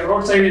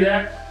 ರೋಡ್ ಸೈಡ್ ಇದೆ.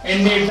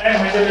 ಎನಿ ಟೈಮ್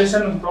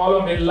ವೆಂಟಿಲೇಷನ್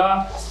ಪ್ರಾಬ್ಲಮ್ ಇಲ್ಲ.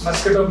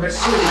 ಮಸ್ಕಿಟೋ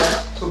ಬೆಸ್ಟ್ ಇದೆ.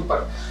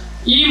 ಸೂಪರ್.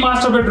 ಈ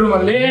ಮಾಸ್ಟರ್ ಬೆಡ್ರೂಮ್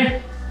ಅಲ್ಲಿ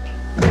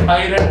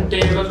ಐರನ್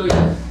ಟೇಬಲ್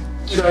ಇದೆ.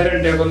 ಇದು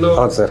ಐರನ್ ಟೇಬಲ್.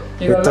 ಹೌದು ಸರ್.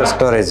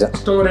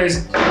 Storage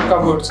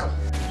cupboards.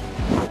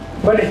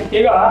 ಬನ್ನಿ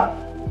ಈಗ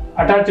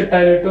attached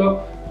toilet,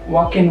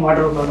 walk in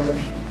wardrobe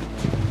ಬನ್ನಿ.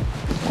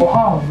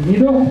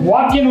 ಇದು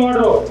ವಾಕ್ ಇನ್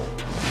ವಾರ್ಡ್ರೋಬ್.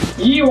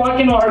 ಈ ವಾಕ್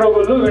ಇನ್ ವಾರ್ಡ್ರೋಬ್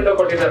ಅಲ್ಲೂ ವಿಂಡೋ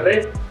ಕೊಟ್ಟಿದ್ದಾರೆ.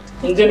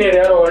 ಇಂಜಿನಿಯರ್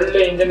ಯಾರೋ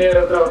ಒಳ್ಳೆ ಇಂಜಿನಿಯರ್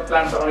ಹತ್ರ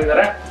ಪ್ಲಾನ್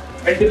ತಗೊಂಡಿದ್ದಾರೆ.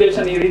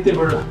 ವೆಂಟಿಲೇಷನ್ ಈ ರೀತಿ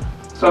ಬಿಡು.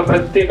 ಸೊ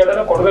ಪ್ರತಿ ಕಡೆ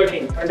ಕೊಡ್ಬೇಕು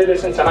ಹಿಂಗೆ.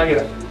 ವೆಂಟಿಲೇಷನ್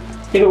ಚೆನ್ನಾಗಿದೆ.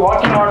 ಇದು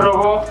ವಾಕ್ ಇನ್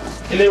ವಾರ್ಡ್ರೋಬ್.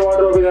 ಇಲ್ಲಿ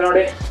ವಾರ್ಡ್ರೋಬ್ ಇದೆ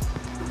ನೋಡಿ.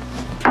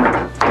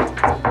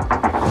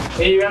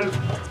 ಈವನ್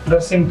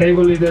ಡ್ರೆಸ್ಸಿಂಗ್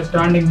ಟೇಬಲ್ ಇದೆ.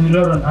 ಸ್ಟ್ಯಾಂಡಿಂಗ್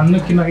ಮಿರರ್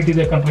ಅನ್ನಕ್ಕಿನ್ನ ಹೈಟ್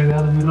ಇದೆ ಕಂಪ್ನಿ ಇದೆ.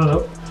 ಅದು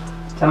ಮಿರರ್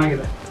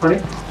ಚೆನ್ನಾಗಿದೆ ನೋಡಿ.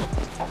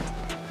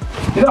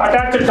 ಇದು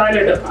ಅಟ್ಯಾಚ್ಡ್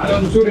ಟಾಯ್ಲೆಟ್.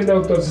 ಅದೊಂದು ಚೂರಿಂದ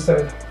ಹೋಗಿ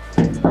ತೋರಿಸ್ತಾರೆ.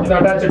 ಇದು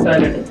ಅಟ್ಯಾಚ್ಡ್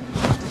ಟಾಯ್ಲೆಟ್.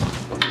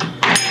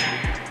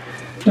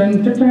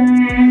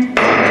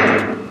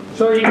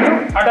 ಸೊ ಈಗ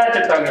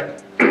ಅಟ್ಯಾಚ್ಡ್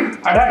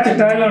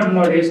ಟಾಯ್ಲೆಟ್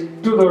ನೋಡಿ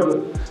ಎಷ್ಟು ದೊಡ್ಡದು.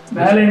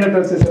 ಮೇಲೆಯಿಂದ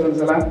ತೋರಿಸ್ತಾರೆ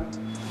ಒಂದ್ಸಲ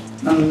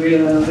ನಮ್ಮ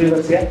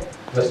ವ್ಯೂವರ್ಸ್ಗೆ.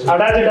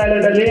 ಅಟ್ಯಾಚ್ಡ್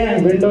ಟಾಯ್ಲೆಟ್ ಅಲ್ಲಿ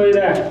ವಿಂಡೋ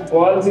ಇದೆ.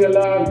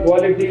 ವಾಲ್ಸ್ಗೆಲ್ಲ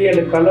ಕ್ವಾಲಿಟಿ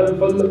ಅಲ್ಲಿ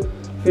ಕಲರ್ಫುಲ್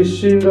ಫಿಶ್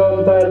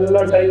ಇರೋಂಥ ಎಲ್ಲ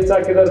ಟೈಲ್ಸ್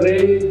ಹಾಕಿದ್ದಾರೆ.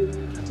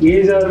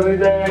 ಗೀಜರ್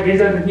ಇದೆ.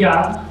 ಗೀಜರ್ ಇದೆಯಾ?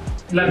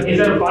 ಇಲ್ಲ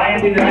ಗೀಸರ್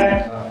ಪಾಯಿಂಟ್ ಇದೆ,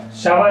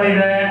 ಶವರ್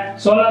ಇದೆ,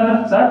 solar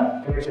sir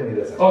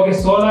okay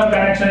solar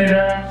connection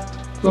ಇದೆ,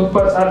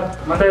 ಸೂಪರ್ ಸರ್.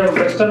 ಮತ್ತೆ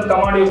ವೆಸ್ಟರ್ನ್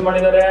ಕಮಾಂಡ್ ಯೂಸ್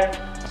ಮಾಡಿದ್ದಾರೆ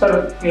ಸರ್.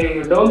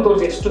 ಡೌನ್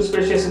ತೋರಿಸಿ ಎಷ್ಟು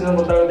ಸ್ಪೇಷಿಯಸ್ ಇದೆ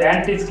ಗೊತ್ತಾಗುತ್ತೆ.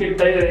 ಆಂಟಿ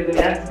ಸ್ಕಿಟ್ ಇದು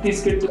ಆಂಟಿ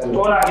ಸ್ಕಿಟ್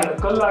ಸ್ಟೋನ್ ಹಾಕಿದ್ದಾರೆ,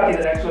 ಕಲ್ಲು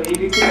ಹಾಕಿದ್ದಾರೆ. ಆಕ್ಚುಲಿ ಈ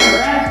ರೀತಿ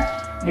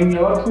ನಿಮ್ಗೆ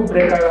ಯಾವತ್ತೂ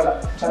ಬ್ರೇಕ್ ಆಗಲ್ಲ,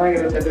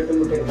 ಚೆನ್ನಾಗಿರುತ್ತೆ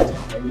ಗಟ್ಟಿಮುಟ್ಟಿ.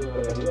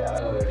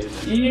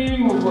 ಈ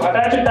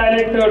ಅಟ್ಯಾಚ್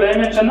ಟಾಯ್ಲೆಟ್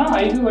ಡೈಮೆನ್ಷನ್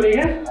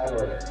 5.5ಗೆ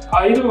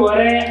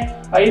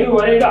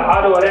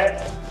 6.5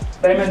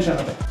 ಡೈಮೆನ್ಷನ್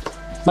ಅದು.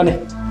 ಬನ್ನಿ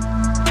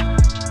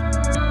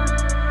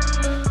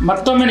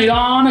ಮತ್ತೊಮ್ಮೆ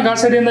ನಿಧಾನ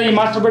ಗಾಸರಿಯಿಂದ ಈ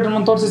ಮಾಸ್ಟರ್ ಬೆಡ್ರೂಮ್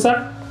ಅನ್ನು ತೋರಿಸಿ ಸರ್.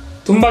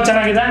 ತುಂಬಾ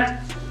ಚೆನ್ನಾಗಿದೆ,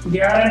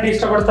 ಗ್ಯಾರಂಟಿ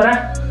ಇಷ್ಟಪಡ್ತಾರೆ.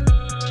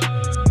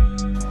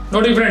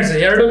 ನೋಡಿ ಫ್ರೆಂಡ್ಸ್,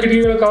 2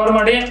 ಕಿಟಕಿಗಳು ಕವರ್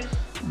ಮಾಡಿ,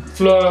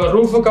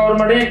 ರೂಫ್ ಕವರ್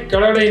ಮಾಡಿ,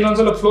 ಕೆಳಗಡೆ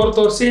ಇನ್ನೊಂದ್ಸಲ ಫ್ಲೋರ್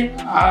ತೋರಿಸಿ,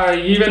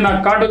 ಈವನ್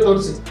ಕಾಟು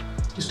ತೋರಿಸಿ,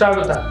 ಇಷ್ಟ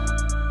ಆಗುತ್ತಾ.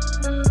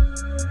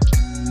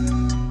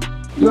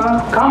 ಇವಾಗ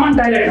ಕಾಮನ್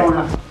ಟಾಯ್ಲೆಟ್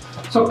ನೋಡೋಣ.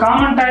 ಸೊ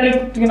ಕಾಮನ್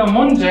ಟಾಯ್ಲೆಟ್ಗಿನ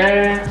ಮುಂಚೆ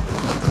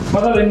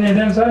ಮೊದಲು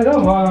ಇನ್ನೇನು ಸರ್, ಇದು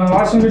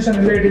ವಾಷಿಂಗ್ ಮಿಷನ್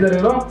ಇಲ್ಲೇ ಇಟ್ಟಿದ್ದಾರೆ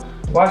ಇವರು.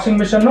 ವಾಷಿಂಗ್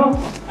ಮಿಷನ್ನು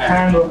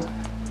ಹ್ಯಾಂಡ್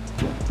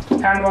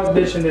ವಾಶ್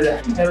ಬೇಸಿನ್ ಇದೆ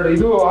 2.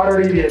 ಇದು 6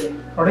 ಅಡಿ ಇದೆ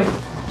ನೋಡಿ,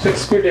 6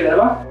 ಫೀಟ್ ಇದೆ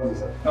ಅಲ್ವಾ.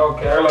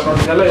 ಓಕೆ ಅಲ್ಲ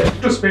ನೋಡಿ, ಎಲ್ಲ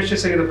ಎಷ್ಟು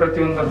ಸ್ಪೇಷಿಯಸ್ ಆಗಿದೆ,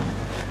 ಪ್ರತಿಯೊಂದು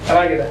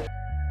ಚೆನ್ನಾಗಿದೆ.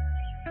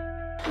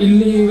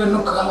 ಇಲ್ಲಿ ಇವೆಲ್ಲ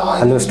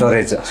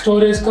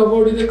ಸ್ಟೋರೇಜ್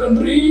ಕಬೋರ್ಡ್ ಇದೆ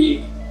ಕಣ್ರಿ.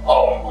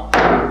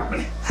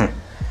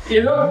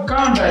 ಇದು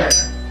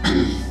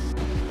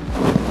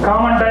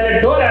ಕಾಮನ್ ಟಾಯ್ಲೆಟ್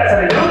ಡೋರ್ ಯಾವ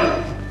ಸರ್ ಇದು?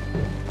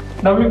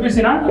 WPC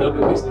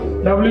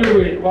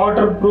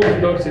ವಾಟರ್ ಪ್ರೂಫ್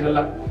ಡೋರ್ಸ್ ಇದೆಲ್ಲ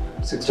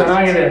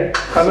ಚೆನ್ನಾಗಿದೆ.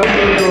 ಕಲರ್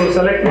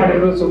ಸೆಲೆಕ್ಟ್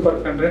ಮಾಡಿರೋದು ಸೂಪರ್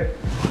ಕಣ್ರಿ.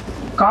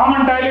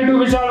 ಕಾಮನ್ ಟಾಯ್ಲೆಟ್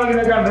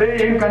ವಿಶಾಲವಾಗಿದೆ ಕಣ್ರಿ,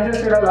 ಏನ್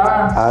ಕಂಜೆಸ್ಟ್ ಇರಲ್ಲ.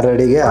 6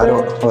 ಅಡಿಗೆ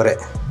 6.5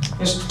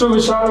 ಎಷ್ಟು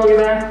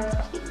ವಿಶಾಲವಾಗಿದೆ.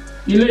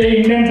 ಇಲ್ಲಿ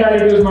ಇಂಡಿಯನ್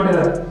ಟಾಯ್ಲೆಟ್ ಯೂಸ್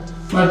ಮಾಡಿದ್ದಾರೆ.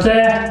 ಮತ್ತೆ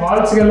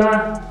ವಾಲ್ಸ್ಗೆಲ್ಲ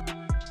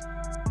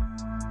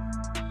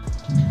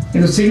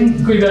ಇದು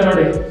ಸಿಂಕ್ ಇದೆ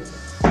ನೋಡಿ,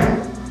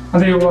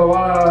 ಅದೇ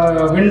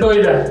ವಿಂಡೋ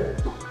ಇದೆ.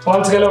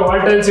 ವಾಲ್ಸ್ಗೆಲ್ಲ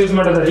ವಾಲ್ ಟೈಲ್ಸ್ ಯೂಸ್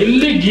ಮಾಡಿದ್ದಾರೆ.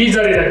 ಇಲ್ಲಿ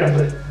ಗೀಸರ್ ಇದೆ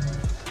ಕಣ್ರಿ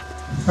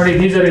ನೋಡಿ,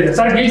 ಗೀಸರ್ ಇದೆ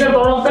ಸರ್. ಗೀಸರ್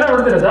ತಗೊಂಡು ಹೋಗ್ತಾರೆ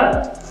ಹೊಡ್ತೀರಾ ಸರ್?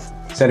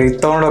 ಸರ್ ಇದು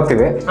ತಗೊಂಡು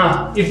ಹೋಗ್ತೀವಿ.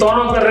 ಇದು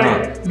ತಗೊಂಡು ಹೋಗ್ತಾರೆ.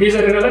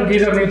 ಗೀಸರ್ ಇರಲ್ಲ,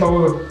 ಗೀಸರ್ ನೀವು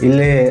ತಗೋಬೇಕು.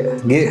 ಇಲ್ಲಿ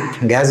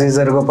ಗ್ಯಾಸ್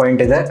ಗೀಸರ್ಗೂ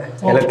ಪಾಯಿಂಟ್ ಇದೆ,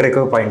 ಎಲೆಕ್ಟ್ರಿಕ್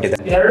ಪಾಯಿಂಟ್ ಇದೆ.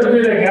 2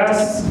 ಇದೆ,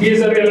 ಗ್ಯಾಸ್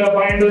ಗೀಸರ್ ಎಲ್ಲ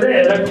ಪಾಯಿಂಟ್ ಇದೆ,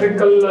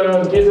 ಎಲೆಕ್ಟ್ರಿಕಲ್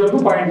ಗೀಸರ್ಗೂ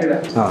ಪಾಯಿಂಟ್ ಇದೆ.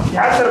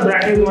 ಯಾವ ಸರ್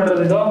ಬ್ರ್ಯಾಂಡ್ ಯೂಸ್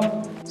ಮಾಡಿರೋದು ಇದು?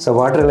 ಸೊ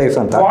ವಾಟರ್ ಲೈಫ್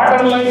ಅಂತ,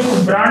 water life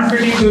brand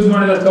fitting use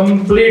ಮಾಡಿದ್ದಾರೆ.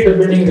 ಕಂಪ್ಲೀಟ್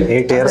ಬಿಲ್ಡಿಂಗ್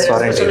 8 years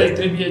ವಾರಂಟಿ ಇದೆ.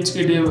 3BHK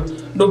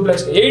Duplex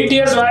 8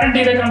 years ವಾರಂಟಿ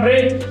ಇದೆ ಕಣ್ರಿ.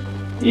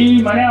 ಈ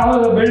ಮನೆ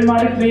ಅವರು ಬಿಲ್ಡ್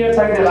ಮಾಡಿ 3 years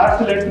ಆಗಿದೆ.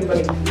 ಲಾಸ್ಟ್ ಲೇಟ್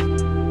ಬನ್ನಿ.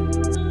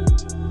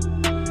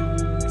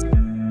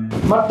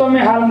 ಮತ್ತೊಮ್ಮೆ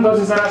ಹಾಲನ್ನು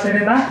ತೋರಿಸಿ ಸರ್. ಆ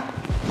ಸೈಡಿಂದ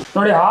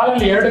ನೋಡಿ,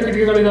 ಹಾಲಲ್ಲಿ 2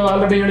 ಕಿಟಕಿಗಳಿದಾವೆ.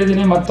 ಆಲ್ರೆಡಿ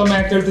ಹೇಳಿದ್ದೀನಿ, ಮತ್ತೊಮ್ಮೆ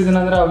ಯಾಕೆ ಹೇಳ್ತಿದ್ದೀನಿ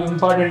ಅಂದ್ರೆ ಅವು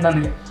ಇಂಪಾರ್ಟೆಂಟ್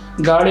ನನಗೆ.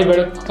 ಗಾಳಿ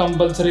ಬೆಳಕು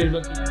ಕಂಪಲ್ಸರಿ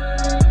ಇರಬೇಕು.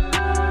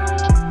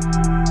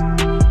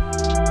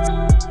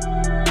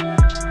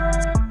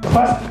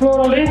 ಫಸ್ಟ್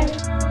ಫ್ಲೋರ್ ಅಲ್ಲಿ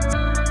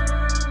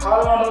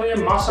ಹಾಲ್ ನೋಡಿದ್ವಿ,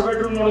 ಮಾಸ್ಟರ್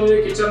ಬೆಡ್ರೂಮ್ ನೋಡಿದ್ವಿ,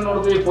 ಕಿಚನ್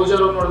ನೋಡಿದ್ವಿ, ಪೂಜಾ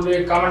ರೂಮ್ ನೋಡಿದ್ವಿ,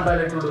 ಕಾಮನ್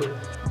ಟಾಯ್ಲೆಟ್ ನೋಡಿದ್ವಿ.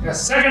 ಈಗ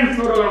ಸೆಕೆಂಡ್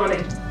ಫ್ಲೋರ್ ಬನ್ನಿ.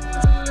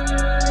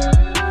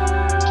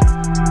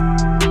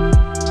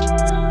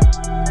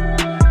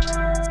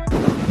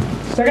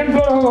 ಸೆಕೆಂಡ್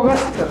ಫ್ಲೋರ್ ಹೋಗುವಾಗ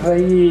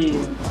ಈ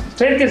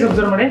ಸ್ಟೇರ್ ಕೇಸ್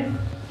ಅಬ್ಸರ್ವ್ ಮಾಡಿ.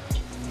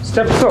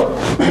 Steps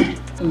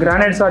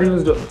granites are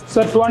used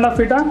sir. 2.5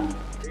 feet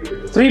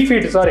 3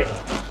 feet sorry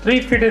 3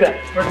 feet ಇದೆ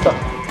ಬಿಡ್ತು.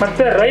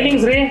 ಮತ್ತೆ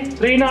ರೈಲಿಂಗ್ಸ್ ರೀ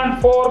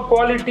 304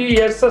 ಕ್ವಾಲಿಟಿ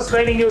SS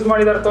ರೈಲಿಂಗ್ ಯೂಸ್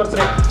ಮಾಡಿದ್ದಾರೆ.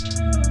 ತೋರಿಸ್ರಿ.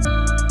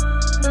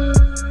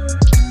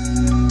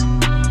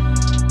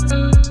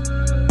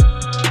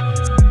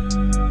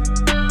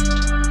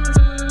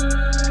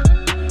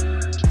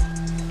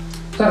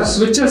 ಸರ್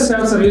ಸ್ವಿಚಸ್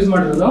ಯಾವ ಸರ್ ಯೂಸ್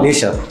ಮಾಡಿರೋದು?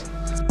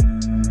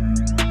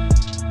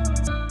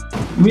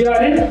 We are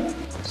in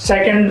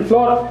second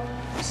floor.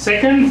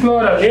 Second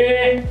floor ಅಲ್ಲಿ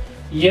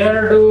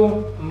 2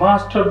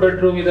 ಮಾಸ್ಟರ್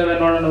ಬೆಡ್ರೂಮ್ ಇದಾವೆ.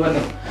 ನೋಡೋಣ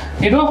ಬನ್ನಿ.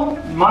 ಇದು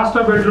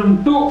ಮಾಸ್ಟರ್ ಬೆಡ್ರೂಮ್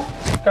 2,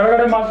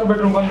 ಕೆಳಗಡೆ ಮಾಸ್ಟರ್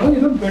ಬೆಡ್ರೂಮ್ ಬಂದು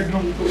ಇದು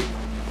ಬೆಡ್ರೂಮ್ 2.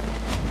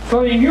 ಸೊ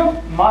ಹಿಂಗೆ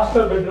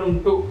master bedroom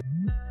 2.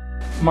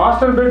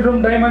 Master bedroom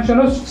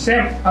dimension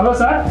same ಅಲ್ವಾ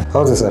ಸರ್?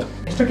 ಹೌದು ಸರ್.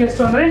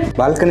 ಎಷ್ಟು ಅಂದ್ರೆ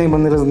ಬಾಲ್ಕನಿ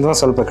ಬಂದಿರೋದ್ರಿಂದ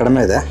ಸ್ವಲ್ಪ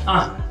ಕಡಿಮೆ ಇದೆ.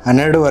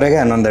 12ವರೆಗೆ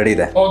 11 ಅಡಿ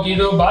ಇದೆ. ಓಕೆ,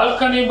 ಇದು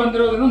ಬಾಲ್ಕನಿ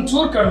ಬಂದಿರೋದ್ರಿಂದ ಒಂದು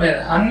ಚೂರು ಕಡಿಮೆ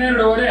ಇದೆ.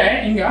 12ವರೆ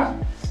ಹಿಂಗ.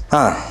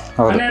 ಹಾ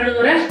ಹೌದು.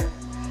 12ವರೆ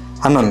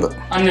 11.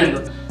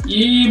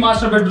 ಈ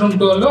ಮಾಸ್ಟರ್ ಬೆಡ್ರೂಮ್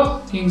 2 ಅಲ್ಲೂ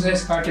ಕಿಂಗ್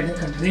ಸೈಜ್ ಕಾಟ್ ಇದೆ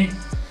ಕಣ್ರಿ.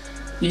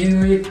 ಈ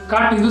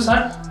ಕಾಟ್ ಇದು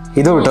ಸರ್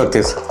ಇದು ಬಿಟ್ಟು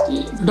ಹೋಗ್ತೀವಿ ಸರ್.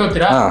 ಬಿಟ್ಟು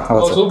ಹೋಗ್ತೀರಾ?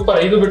 ಸೂಪರ್.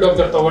 ಇದು ಬಿಟ್ಟು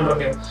ಹೋಗ್ತಾರೆ ತಗೊಂಡ್ರೆ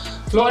ನೀವು.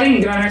 Flooring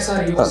granite sir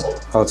use.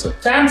 ಹೌದು ಸರ್.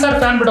 ಫ್ಯಾನ್ ಸರ್,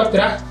 ಫ್ಯಾನ್ ಬಿಟ್ಟು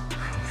ಹೋಗ್ತೀರಾ?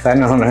 ಫ್ಯಾನ್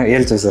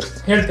ಹೇಳ್ತೀವಿ ಸರ್.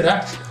 ಹೇಳ್ತೀರಾ?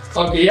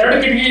 ಓಕೆ. 2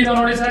 ಕಿಟಕಿ ಇದಾವೆ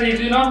ನೋಡಿ ಸರ್.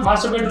 ಇಲ್ಲಿನೂ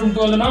ಮಾಸ್ಟರ್ ಬೆಡ್ರೂಮ್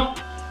 2 ಅಲ್ಲೂ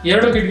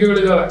 2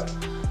 ಕಿಟಕಿಗಳಿದಾವೆ.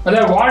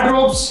 ಮತ್ತೆ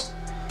ವಾರ್ಡ್ರೋಬ್ಸ್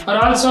ಆರ್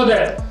ಆಲ್ಸೋ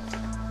ದೇರ್.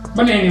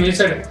 ಬನ್ನಿ ನೀವು ಈ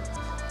ಸೈಡ್.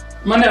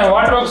 ಮೊನ್ನೆ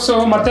ವಾರ್ಡ್ರೋಬ್ಸ್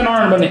ಮತ್ತೆ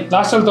ನೋಡೋಣ ಬನ್ನಿ.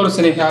 ಲಾಸ್ಟಲ್ಲಿ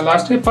ತೋರಿಸ್ತೀನಿ.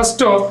 ಲಾಸ್ಟ್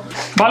ಫಸ್ಟು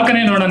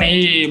ಬಾಲ್ಕನಿ ನೋಡೋಣ. ಈ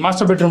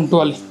ಮಾಸ್ಟರ್ ಬೆಡ್ರೂಮ್ 2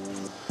 ಅಲ್ಲಿ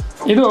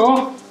ಇದು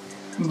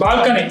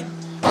balcony.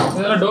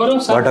 Door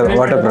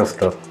water proof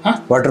door.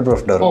 Water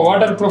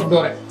proof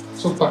door.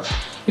 Super.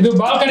 ಇದು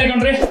ಬಾಲ್ಕನಿ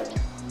ಕಣ್ರಿ.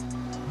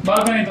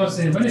 ಬಾಲ್ಕನಿ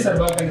ತೋರಿಸ್ತೀನಿ ಬನ್ನಿ ಸರ್.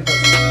 ಬಾಲ್ಕನಿ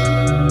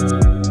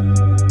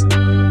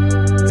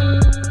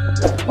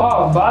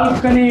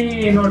ಬಾಲ್ಕನಿ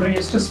ನೋಡ್ರಿ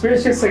ಎಷ್ಟು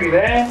ಸ್ಪೇಷಿಯಸ್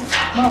ಆಗಿದೆ.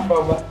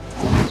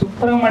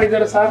 ಸೂಪರ್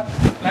ಮಾಡಿದ್ದಾರೆ ಸರ್.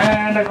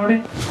 ನೋಡಿ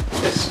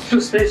ಎಷ್ಟು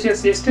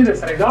ಸ್ಪೇಷಿಯಸ್. ಎಷ್ಟಿದೆ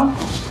ಸರ್ ಇದು?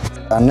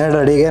 12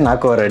 ಅಡಿಗೆ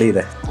 4.5 ಅಡಿ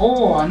ಇದೆ.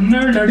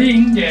 12 ಅಡಿ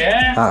ಹಿಂಗೆ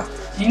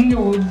ಹಿಂಗೆ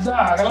ಉದ್ದ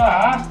ಅಗಲ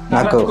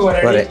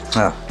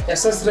 4.5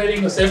 SS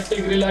railing safety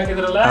grill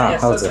ಹಾಕಿದ್ರಲ್ಲ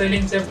SS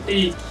railing safety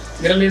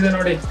grill ಇದೆ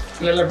ನೋಡಿ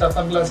ಇಲ್ಲೆಲ್ಲ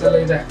ಟಫನ್ ಗ್ಲಾಸ್ ಎಲ್ಲ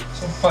ಇದೆ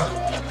ಸೂಪರ್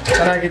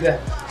ಚೆನ್ನಾಗಿದೆ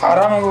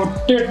ಆರಾಮಾಗಿ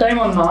ಒಟ್ಟೆ ಟೈಮ್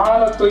ಒಂದು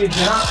 4-5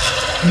 ಜನ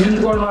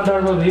ನಿಂತ್ಕೊಂಡು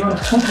ಮಾತಾಡ್ಬೋದು ಇವನ್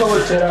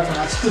ಕೂತ್ಕೋಬೋದು ಚೇರ್ ಹಾಕೋಣ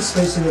ಅಷ್ಟು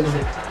ಸ್ಪೇಸ್ ಇದೆ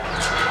ನೋಡಿ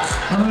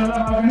ಅದನ್ನೆಲ್ಲ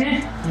ಮಾಡ್ತೀನಿ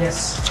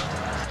ಎಸ್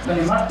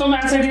ಬನ್ನಿ ಮತ್ತೊಮ್ಮೆ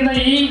ಆ ಸೈಡಿಂದ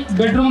ಈ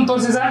ಬೆಡ್ರೂಮ್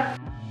ತೋರಿಸಿ ಸರ್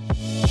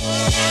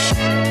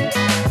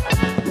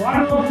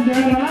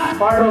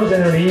ವಾರ್ಡ್ರೋಬ್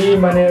ನೋಡಿ ಈ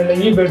ಮನೆಯಲ್ಲಿ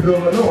ಈ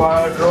ಬೆಡ್ರೂಮ್ ಅನ್ನು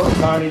ವಾರ್ಡ್ರೋಬ್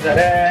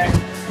ಮಾಡಿದ್ದಾರೆ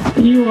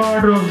ಈ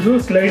ವಾರ್ಡ್ರೋಬ್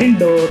ಸ್ಲೈಡಿಂಗ್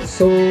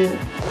ಡೋರ್ಸು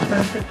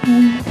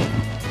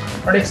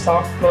ನೋಡಿ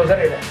ಸಾಫ್ಟ್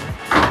ಕ್ಲೋಸರ್ ಇದೆ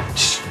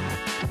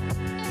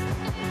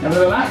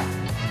ನೋಡಿದ್ರಲ್ಲ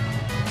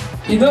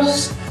ಇದು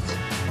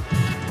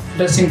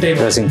ಡ್ರೆಸ್ಸಿಂಗ್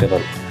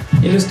ಟೇಬಲ್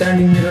ಇದು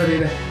ಸ್ಟ್ಯಾಂಡಿಂಗ್ ಮಿರರ್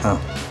ಇದೆ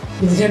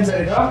ಇದೇನು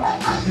ಸರ್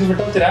ಇದು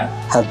ಬಿಟ್ಟು ಹೋಗ್ತೀರಾ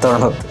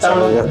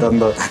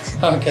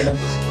ಓಕೆ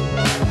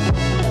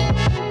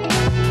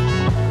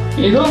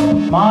ಇದು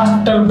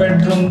ಮಾಸ್ಟರ್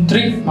ಬೆಡ್ರೂಮ್ 3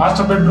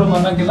 ಮಾಸ್ಟರ್ ಬೆಡ್ರೂಮ್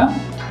ಅನ್ನೋಕ್ಕಿಲ್ಲ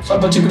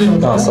ಸ್ವಲ್ಪ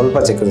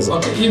ಚಿಕ್ಕದು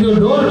ಇದು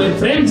ಡೋರ್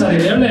ಫ್ರೇಮ್ ಸರ್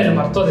ಇದೆ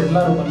ಮರ್ತೋದು ಎಲ್ಲ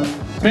ರೂಮಲ್ಲೂ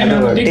ಫ್ರೇಮ್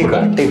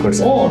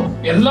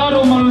ಎಲ್ಲ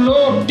ರೂಮಲ್ಲೂ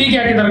ಟೀಕ್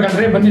ಹಾಕಿದ್ದಾರೆ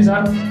ಕಣ್ರಿ ಬನ್ನಿ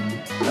ಸರ್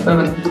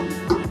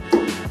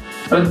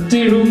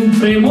ಪ್ರತಿ ರೂಮ್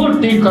ಫ್ರೇಮು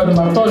ಟೀಕ್ ಅದು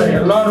ಮರ್ತೋದೆ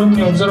ಎಲ್ಲ ರೂಮ್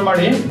ನೀವು ಅಬ್ಸರ್ವ್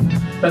ಮಾಡಿ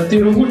ಪ್ರತಿ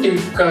ರೂಮು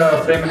ಟೀಕ್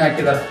ಫ್ರೇಮ್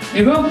ಹಾಕಿದ್ದಾರೆ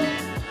ಇದು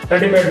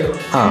ರೆಡಿಮೇಡ್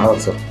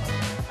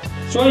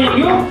ಸೊ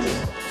ಇದು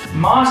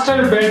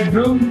ಮಾಸ್ಟರ್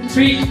ಬೆಡ್ರೂಮ್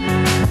 3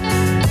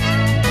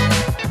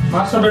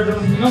 ಮಾಸ್ಟರ್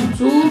ಬೆಡ್ರೂಮ್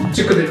ಚೂರು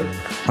ಚಿಕ್ಕದಿದೆ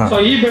ಸೊ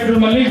ಈ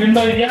ಬೆಡ್ರೂಮ್ ಅಲ್ಲಿ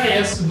ವಿಂಡೋ ಇದೆಯಾ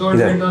ಎಸ್ ದೊಡ್ಡ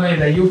ವಿಂಡೋನೇ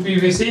ಇದೆ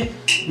UPVC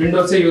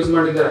ವಿಂಡೋಸ್ ಯೂಸ್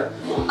ಮಾಡಿದ್ದಾರೆ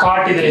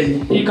ಕಾಟ್ ಇದೆ ಇಲ್ಲಿ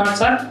ಈ ಕಾಟ್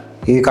ಸರ್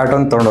ಈ ಕಾಟ್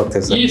ಒಂದು ತಗೊಂಡು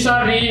ಹೋಗ್ತೀವಿ ಸರ್ ಈ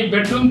ಸರ್ ಈ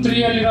ಬೆಡ್ರೂಮ್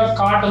 3 ಅಲ್ಲಿರೋ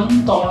ಕಾಟ್ ಒಂದು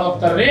ತಗೊಂಡು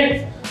ಹೋಗ್ತಾರೆ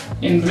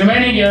ಇನ್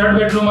ರಿಮೈನಿಂಗ್ 2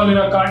 ಬೆಡ್ರೂಮ್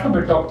ಅಲ್ಲಿರೋ ಕಾಟ್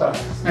ಬಿಟ್ಟು ಹೋಗ್ತಾರೆ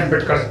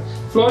ನೆನ್ಪಿಟ್ಕೊಳ್ಳಿ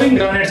ಫ್ಲೋರಿಂಗ್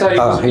ಗ್ರಾನೈಟ್ ಸರ್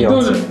ಇದು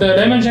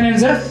ಡೈಮೆನ್ಷನ್ ಏನು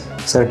sir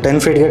sir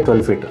 10 ಫೀಟ್ಗೆ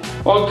 12 feet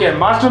okay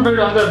master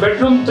bed ಅಂದ್ರೆ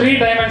ಬೆಡ್ರೂಮ್ 3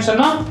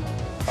 ಡೈಮೆನ್ಷನ್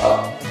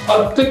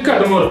 10ಕ್ಕೆ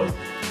 13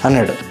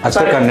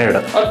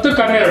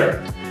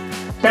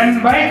 10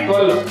 by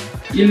 12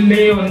 ಇಲ್ಲಿ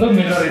ಒಂದು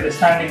ಮಿರರ್ ಇದೆ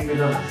ಸ್ಟ್ಯಾಂಡಿಂಗ್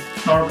ಮಿರರ್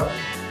ನೋಡ್ಕೊ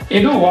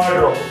ಇದು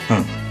ವಾರ್ಡ್ರೋಬ್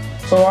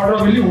ಸೊ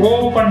ವಾರ್ಡ್ರೋಬ್ ಇಲ್ಲಿ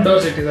ಓಪನ್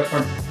ಡೋರ್ಸ್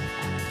ಇಟ್ಟಿದ್ದಾರೆ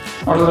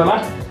ನೋಡಿದ್ರಲ್ಲ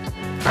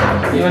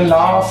ಇವನ್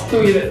ಲಾಫ್ಟ್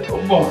ಇದೆ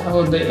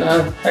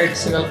ಹೈಟ್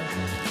ಸಿಗಲ್ಲ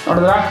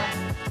ನೋಡಿದ್ರ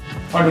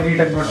ನೋಡಿ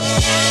ನೀಟಾಗಿ ನೋಡಿ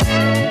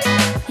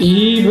ಈ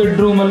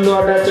ಬೆಡ್ರೂಮ್ ಅಲ್ಲೂ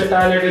ಅಟ್ಯಾಚ್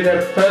ಟಾಯ್ಲೆಟ್ ಇದೆ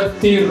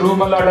ಪ್ರತಿ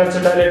ರೂಮ್ ಅಲ್ಲೂ ಅಟ್ಯಾಚ್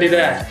ಟಾಯ್ಲೆಟ್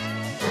ಇದೆ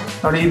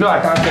ನೋಡಿ ಇದು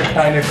attach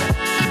toilet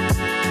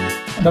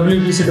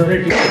WPC door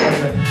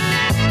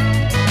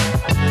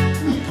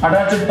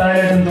attach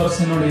toilet ಅಂತ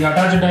ತೋರಿಸ್ತೀನಿ ನೋಡಿ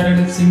ಅಟ್ಯಾಚ್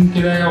ಟಾಯ್ಲೆಟ್ ಸಿಂಕ್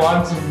ಇದೆ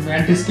walls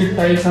aunty skid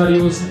tiles R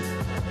use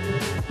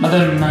ಮತ್ತೆ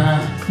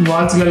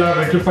ವಾಲ್ಸ್ಗೆಲ್ಲ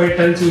ವೆಟ್ರಿಫೈಡ್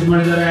ಟೈಲ್ಸ್ ಯೂಸ್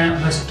ಮಾಡಿದ್ದಾರೆ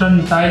ವೆಸ್ಟರ್ನ್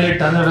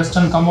ಟಾಯ್ಲೆಟ್ ಅಂದ್ರೆ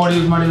ವೆಸ್ಟರ್ನ್ ಕಮೋಡ್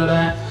ಯೂಸ್ ಮಾಡಿದ್ದಾರೆ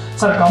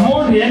ಸರ್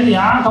ಕಮೋಡ್ ಏನು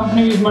ಯಾವ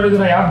ಕಂಪ್ನಿ ಯೂಸ್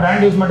ಮಾಡಿದ್ದಾರೆ ಯಾವ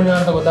ಬ್ರ್ಯಾಂಡ್ ಯೂಸ್ ಮಾಡಿದ್ದಾರೆ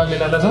ಅಂತ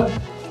ಗೊತ್ತಾಗ್ಲಿಲ್ಲ ಅಲ್ಲ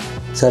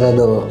ಸರ್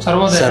ಅದು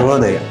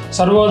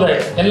ಸರ್ವೋದಯ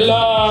ಎಲ್ಲ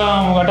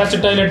ಅಟ್ಯಾಚ್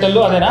ಟಾಯ್ಲೆಟ್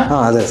ಅಲ್ಲೂ ಅದೇನಾ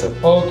ಅದೇ ಸರ್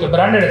ಓಕೆ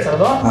ಬ್ರಾಂಡೆಡ್ ಸರ್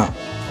ಅದು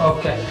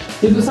ಓಕೆ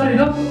ಇದು ಸರ್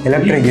ಇದು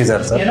ಎಲೆಕ್ಟ್ರಿಕ್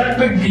ಗೀಸರ್ ಸರ್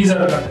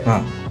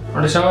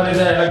ನೋಡಿ ಶವರ್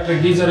ಇದೆ ಎಲೆಕ್ಟ್ರಿಕ್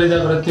ಗೀಸರ್ ಇದೆ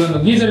ಪ್ರತಿಯೊಂದು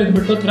ಗೀಸರ್ ಇದು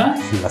ಬಿಟ್ಟು ಹೋಗ್ತೀರಾ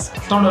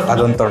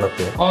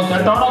ತಗೊಂಡೋಗ್ತೀವಿ okay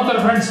ತಗೊಂಡೋಗ್ತಾರೆ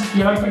friends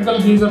electrical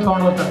geyser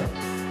ತಗೊಂಡೋಗ್ತಾರೆ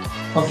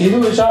okay ಇದು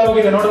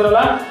ವಿಶಾಲವಾಗಿದೆ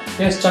ನೋಡಿದ್ರಲ್ಲ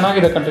ಎಷ್ಟು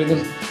ಚೆನ್ನಾಗಿದೆ ಕಣ್ರಿ ಇದು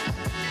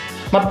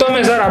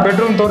ಮತ್ತೊಮ್ಮೆ ಸರ್ ಆ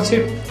ಬೆಡ್ರೂಮ್ ತೋರಿಸಿ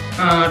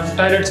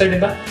ಟಾಯ್ಲೆಟ್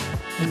ಸೈಡಿಂದ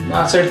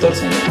ಆ ಸೈಡ್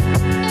ತೋರಿಸಿ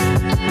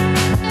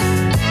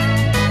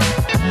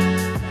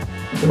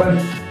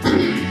ಬನ್ನಿ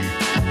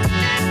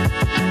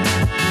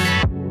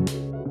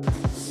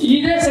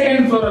ಇದೇ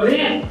ಸೆಕೆಂಡ್ ಫ್ಲೋರ್ ಅಲ್ಲಿ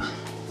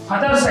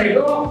ಅದರ್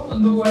ಸೈಡು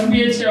ಒಂದು 1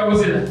 BHK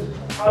ಹೌಸ್ ಇದೆ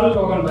ಅಲ್ಲಿ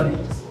ಹೋಗೋಣ ಬನ್ನಿ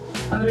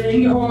ಅಂದ್ರೆ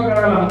ಹಿಂಗೆ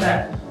ಹೋಗೋಕ್ಕಾಗಲ್ಲ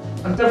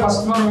ಮತ್ತೆ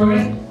ಫಸ್ಟ್ ಫ್ಲೋರ್ ಹೋಗಿ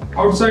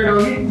ಔಟ್ ಸೈಡ್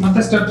ಹೋಗಿ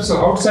ಮತ್ತೆ steps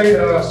out side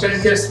stair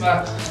case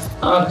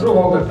through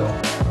ಹೋಗ್ಬೇಕು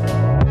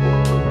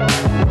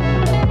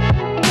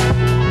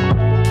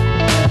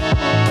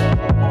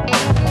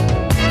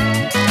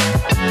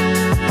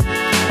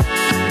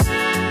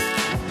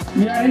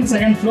we are in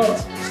second floor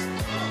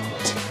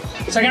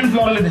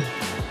ಅಲ್ಲಿ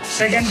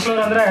ಸೆಕೆಂಡ್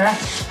ಫ್ಲೋರ್ ಅಂದ್ರೆ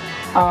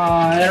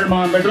 2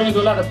 ಬೆಡ್ರೂಮ್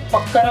ಇದೆಲ್ಲ ಅದ್ರ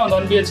ಪಕ್ಕನೇ ಒಂದು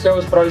 1 BHK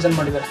ಹೌಸ್ ಪ್ರೊವಿಷನ್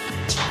ಮಾಡಿದ್ದಾರೆ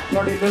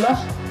ನೋಡಿ ಇದೆಲ್ಲ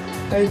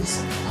ಟೈಲ್ಸ್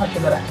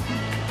ಹಾಕಿದ್ದಾರೆ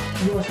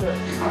ಇದು ಅಷ್ಟೇ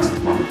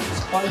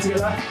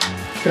ವಾಲ್ಸ್ಗೆಲ್ಲ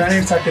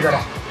ಗ್ರಾನೈಟ್ಸ್ ಹಾಕಿದ್ದಾರೆ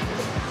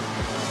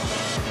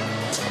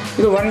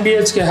ಇದು 1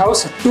 BHK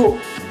ಹೌಸ್ 2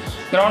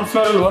 ಗ್ರೌಂಡ್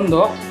ಫ್ಲೋರಲ್ಲಿ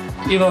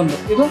ಇದೊಂದು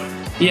ಇದು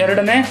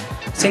 2ನೇ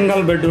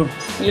ಸಿಂಗಲ್ ಬೆಡ್ರೂಮ್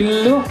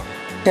ಇಲ್ಲೂ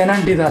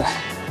ಟೆನೆಂಟ್ ಇದ್ದಾರೆ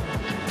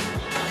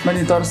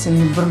ಬನ್ನಿ ತೋರಿಸ್ತೀನಿ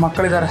 2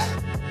 ಮಕ್ಕಳಿದ್ದಾರೆ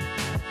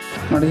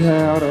ನೋಡಿ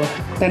ಅವರು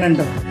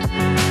ಟೆನೆಂಟು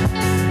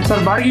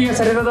ಸರ್ ಬಾಡಿಗೆಗೆ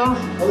ಸರ್ ಇರೋದು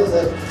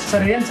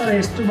ಸರ್ ಏನು ಸರ್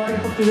ಎಷ್ಟು ಬಾಡಿಗೆ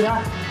ಕೊಡ್ತಿದ್ದೀರಾ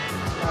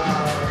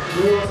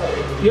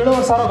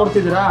 7,500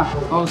 ಕೊಡ್ತಿದ್ದೀರಾ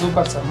ಹೌದು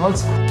ಸೂಪರ್ ಸರ್ ಹೌದು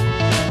ಸರ್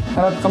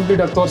ಅದು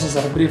ಕಂಪ್ಲೀಟಾಗಿ ತೋರಿಸಿ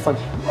ಸರ್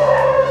ಬ್ರೀಫಾಗಿ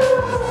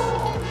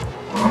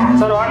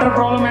ಸರ್ ವಾಟರ್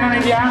ಪ್ರಾಬ್ಲಮ್ ಏನಾರು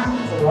ಇದೆಯಾ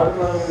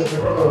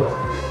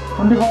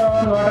 24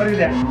 hours ವಾಟರ್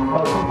ಇದೆ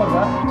ಹೌದು ಸೂಪರ್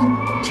ಸರ್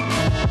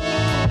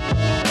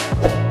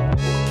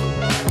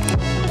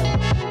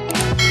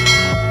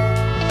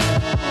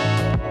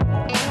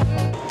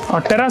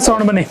ಟೆರಾಸ್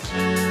ತಗೊಂಡು ಬನ್ನಿ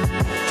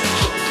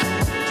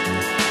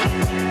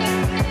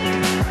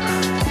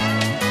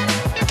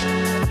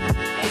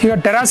ಈಗ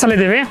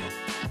ಟೆರಾಸಲ್ಲಿದ್ದೀವಿ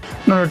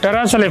ನೋಡಿ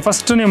ಟೆರಾಸಲ್ಲಿ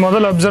ಫಸ್ಟ್ ನೀವು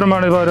ಮೊದಲು ಅಬ್ಸರ್ವ್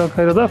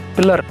ಮಾಡಿರೋದು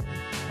ಪಿಲ್ಲರ್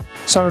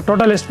ಸೊ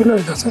ಟೋಟಲ್ ಎಷ್ಟು ಪಿಲ್ಲರ್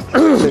ಇದೆ ಸರ್?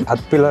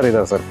 10 ಪಿಲ್ಲರ್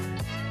ಇದಾವೆ ಸರ್.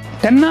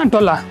 10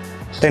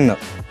 12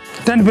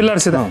 10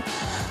 ಪಿಲ್ಲರ್ಸ್ ಇದೆ.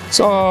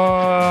 ಸೊ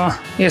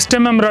ಎಷ್ಟು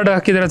MM ರಾಡ್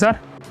ಹಾಕಿದ್ದೀರಾ ಸರ್?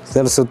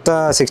 ಸರ್ ಸುತ್ತ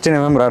 16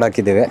 mm ರಾಡ್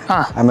ಹಾಕಿದ್ದೀವಿ.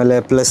 ಆಮೇಲೆ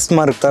ಪ್ಲಸ್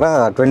ಮಾರ್ಕ್ ಥರ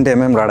 20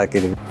 mm ರಾಡ್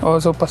ಹಾಕಿದ್ದೀವಿ. ಓ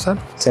ಸೂಪರ್ ಸರ್.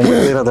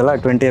 ಸೆಂಟರ್ ಇರೋದೆಲ್ಲ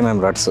 20 mm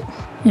ರಾಡ್ಸು.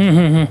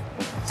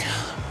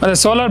 ಮತ್ತು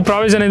ಸೋಲಾರ್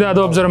ಪ್ರಾವಿಷನ್ ಇದೆ,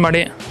 ಅದು ಅಬ್ಸರ್ವ್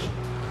ಮಾಡಿ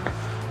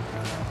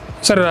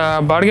ಸರ್.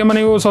 ಬಾಡಿಗೆ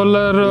ಮನೆಗೂ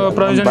ಸೋಲಾರ್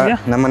ಪ್ರಾವಿಷನ್ ಇದೆಯಾ?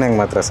 ನಮ್ಮ ಮನೆಗೆ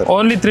ಮಾತ್ರ sir.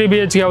 Only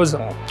 3BHK house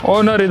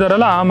owner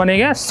ಇದ್ದಾರಲ್ಲ ಆ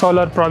ಮನೆಗೆ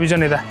ಸೋಲಾರ್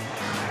ಪ್ರಾವಿಷನ್ ಇದೆ.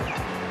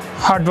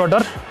 ಹಾಟ್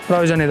ವಾಟರ್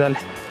ಪ್ರಾವಿಷನ್ ಇದೆ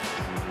ಅಲ್ಲಿ.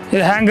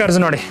 ಇದು ಹ್ಯಾಂಗರ್ಸ್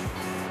ನೋಡಿ,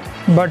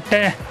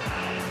 ಬಟ್ಟೆ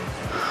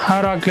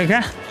ಹಾರ ಹಾಕ್ಲಿಕ್ಕೆ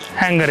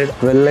ಹ್ಯಾಂಗರ್ ಇದೆ.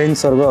 12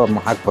 ಲೈನ್ಸ್ವರೆಗೂ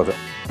ಹಾಕ್ಬೋದು.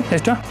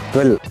 ಎಷ್ಟು?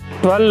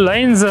 12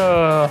 ಲೈನ್ಸ್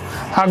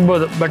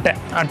ಹಾಕ್ಬೋದು ಬಟ್ಟೆ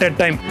ಅಟ್ ಎ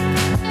ಟೈಮ್.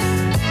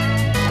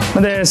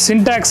 ಮತ್ತು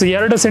ಸಿಂಟ್ಯಾಕ್ಸ್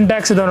 2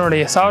 ಸಿಂಟ್ಯಾಕ್ಸ್ ಇದಾವೆ ನೋಡಿ.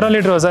 1000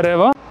 ಲೀಟ್ರು ಸರ್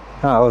ಇವು?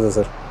 ಹಾಂ ಹೌದು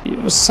ಸರ್.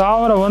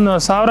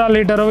 1000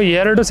 ಲೀಟರು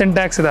 2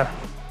 ಸಿಂಟ್ಯಾಕ್ಸ್ ಇದಾವೆ.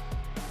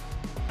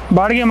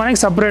 ಬಾಡಿಗೆ ಮನೆಗೆ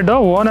ಸಪ್ರೇಟು,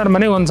 ಓನರ್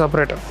ಮನೆಗೆ ಒಂದು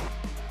ಸಪ್ರೇಟು.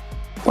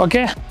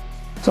 ಓಕೆ,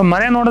 ಸೊ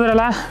ಮನೆ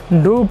ನೋಡಿದ್ರಲ್ಲ,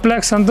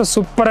 ಡೂಪ್ಲೆಕ್ಸ್ ಅಂತೂ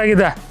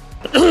ಸೂಪರಾಗಿದೆ.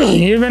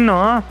 ಈವೆನ್ನು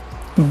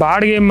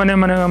ಬಾಡಿಗೆ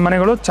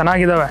ಮನೆಗಳು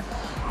ಚೆನ್ನಾಗಿದ್ದಾವೆ.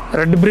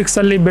 ರೆಡ್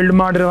ಬ್ರಿಕ್ಸಲ್ಲಿ ಬಿಲ್ಡ್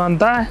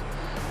ಮಾಡಿರುವಂಥ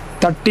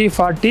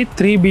 30-40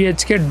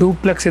 3BHK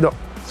ಡೂಪ್ಲೆಕ್ಸ್ ಇದು.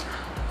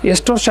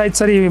 ಎಷ್ಟು ವರ್ಷ ಆಯ್ತು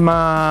ಸರ್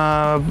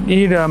ಈ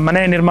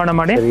ಮನೆ ನಿರ್ಮಾಣ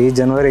ಮಾಡಿ? ಈ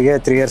ಜನವರಿಗೆ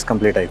 3 years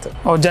ಕಂಪ್ಲೀಟ್ ಆಯಿತು.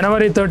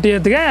 ಜನವರಿ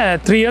 30th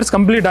 3 years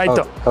ಕಂಪ್ಲೀಟ್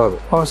ಆಯಿತು. ಹೌದು.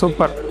 ಓ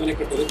ಸೂಪರ್.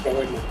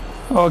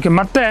 ಓಕೆ,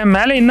 ಮತ್ತೆ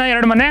ಮೇಲೆ ಇನ್ನೂ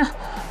 2 ಮನೆ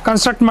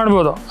ಕನ್ಸ್ಟ್ರಕ್ಟ್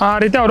ಮಾಡ್ಬೋದು. ಆ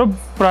ರೀತಿ ಅವರು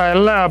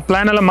ಎಲ್ಲ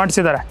ಪ್ಲ್ಯಾನ್ ಎಲ್ಲ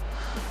ಮಾಡಿಸಿದ್ದಾರೆ.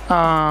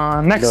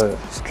 ನೆಕ್ಸ್ಟ್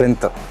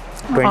ಸ್ಟ್ರೆಂತ್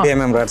 20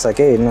 mm ರಾಡ್ಸ್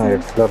ಹಾಕಿ ಇನ್ನೂ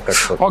 2 ಫ್ಲೋರ್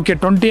ಕಟ್ಬೋದು. ಓಕೆ,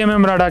 20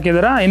 mm ರಾಡ್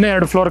ಹಾಕಿದ್ದೀರಾ, ಇನ್ನೂ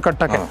 2 ಫ್ಲೋರ್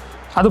ಕಟ್ಟೋಕ್ಕೆ.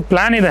 ಅದು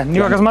ಪ್ಲ್ಯಾನ್ ಇದೆ.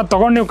 ನೀವು ಅಕಸ್ಮಾತ್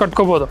ತೊಗೊಂಡು ನೀವು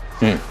ಕಟ್ಕೋಬೋದು.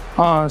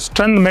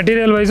 ಸ್ಟ್ರೆಂತ್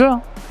ಮೆಟೀರಿಯಲ್ ವೈಸು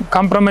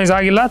ಕಾಂಪ್ರಮೈಸ್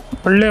ಆಗಿಲ್ಲ,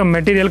 ಒಳ್ಳೆ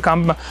ಮೆಟೀರಿಯಲ್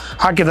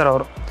ಹಾಕಿದ್ದಾರೆ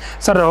ಅವರು.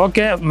 ಸರ್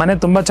ಓಕೆ, ಮನೆ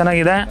ತುಂಬ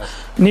ಚೆನ್ನಾಗಿದೆ.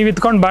 ನೀವು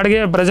ಇತ್ಕೊಂಡು ಬಾಡಿಗೆ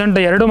ಪ್ರೆಸೆಂಟ್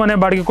 2 ಮನೆ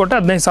ಬಾಡಿಗೆ ಕೊಟ್ಟು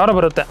 15,000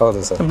 ಬರುತ್ತೆ.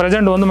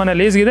 ಪ್ರೆಸೆಂಟ್ 1 ಮನೆ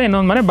ಲೀಸ್ಗಿದೆ,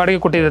 ಇನ್ನೊಂದು ಮನೆ ಬಾಡಿಗೆ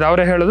ಕೊಟ್ಟಿದ್ದಾರೆ.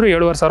 ಅವರೇ ಹೇಳಿದ್ರು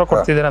 7,500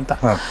 ಕೊಡ್ತಿದ್ದೀರ ಅಂತ.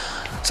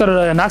 ಸರ್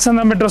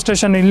ನಾಗಸಂದ್ರ ಮೆಟ್ರೋ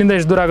ಸ್ಟೇಷನ್ ಇಲ್ಲಿಂದ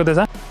ಎಷ್ಟು ದೂರ ಆಗುತ್ತೆ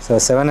ಸರ್?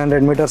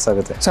 700 meters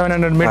ಆಗುತ್ತೆ.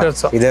 700 meters.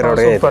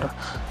 Super.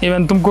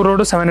 Even Tumakuru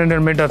road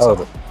 700 meters.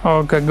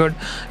 Okay good.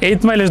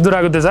 8th mile ಎಷ್ಟು ದೂರ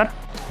ಆಗುತ್ತೆ ಸರ್?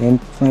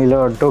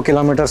 2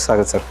 kilometers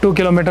ಆಗುತ್ತೆ ಸರ್. 2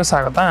 kilometers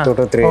ಆಗುತ್ತಾ? 2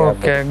 to 3.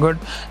 Okay good.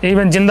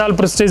 Even Jindal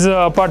Prestige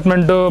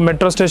apartment,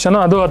 metro station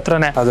ಅದು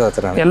ಹತ್ರನೇ,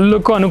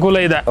 ಎಲ್ಲಕ್ಕೂ ಅನುಕೂಲ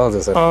ಇದೆ.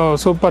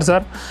 Super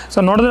sir. ಸೊ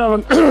ನೋಡಿದ್ರೆ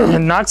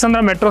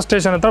ನಾಗಸಂದ್ರ ಮೆಟ್ರೋ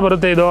ಸ್ಟೇಷನ್ ಹತ್ರ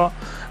ಬರುತ್ತೆ ಇದು.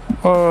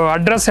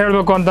 ಅಡ್ರೆಸ್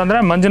ಹೇಳಬೇಕು ಅಂತಂದರೆ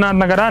ಮಂಜುನಾಥ್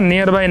ನಗರ,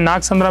 near by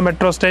Nagasandra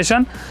metro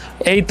station,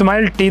 8th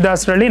mile, T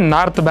Dasarahalli,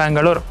 north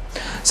Bangalore.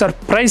 Sir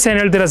price ಏನು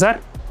ಹೇಳ್ತೀರಾ sir?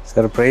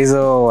 Sir price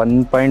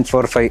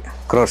 1.45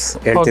 crores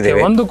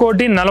ಹೇಳ್ತಿದ್ದೀವಿ.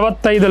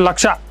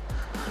 1,45,00,000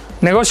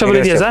 negotiable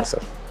ಇದೆಯಾ ಸರ್?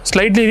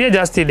 ಸ್ಲೈಟ್ಲಿ ಇದೆಯಾ,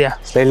 ಜಾಸ್ತಿ ಇದೆಯಾ?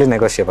 ಸ್ಲೈಟ್ಲಿ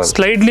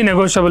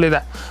ನೆಗೋಷಿಯಬಲ್ ಇದೆ.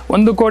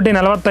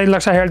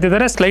 1,45,00,000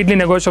 ಹೇಳ್ತಿದ್ದಾರೆ, ಸ್ಲೈಟ್ಲಿ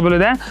ನೆಗೋಷಿಯಬಲ್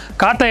ಇದೆ.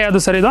 ಖಾತಾ ಯಾವುದು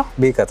ಸರ್ ಇದು?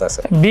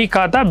 ಬಿ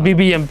ಖಾತಾ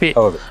BBMP.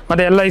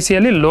 ಮತ್ತೆ LIC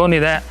ಅಲ್ಲಿ ಲೋನ್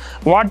ಇದೆ.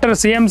 ವಾಟರ್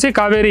CMC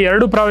ಕಾವೇರಿ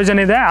 2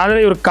 ಪ್ರಾವಿಷನ್ ಇದೆ.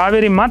 ಆದರೆ ಇವ್ರು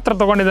ಕಾವೇರಿ ಮಾತ್ರ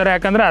ತಗೊಂಡಿದ್ದಾರೆ,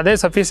 ಯಾಕಂದ್ರೆ ಅದೇ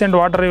ಸಫಿಷಿಯೆಂಟ್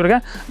ವಾಟರ್ ಇವ್ರಿಗೆ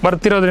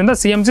ಬರ್ತಿರೋದ್ರಿಂದ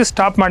CMC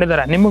ಸ್ಟಾಪ್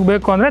ಮಾಡಿದ್ದಾರೆ. ನಿಮಗೆ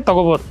ಬೇಕು ಅಂದ್ರೆ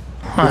ತಗೋಬಹುದು.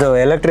 ಇದು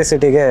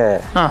ಎಲೆಕ್ಟ್ರಿಸಿಟಿಗೆ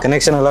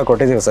ಕನೆಕ್ಷನ್ ಎಲ್ಲ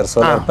ಕೊಟ್ಟಿದ್ದೀವಿ ಸರ್.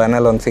 ಸೋಲಾರ್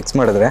ಪ್ಯಾನಲ್ ಒಂದು ಫಿಕ್ಸ್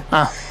ಮಾಡಿದ್ರೆ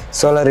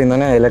ಸೋಲಾರ್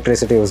ಇಂದಾನೆ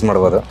ಎಲೆಕ್ಟ್ರಿಸಿಟಿ ಯೂಸ್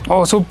ಮಾಡಬಹುದು. ಓ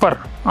ಸೂಪರ್.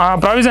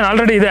 ಪ್ರಾವಿಷನ್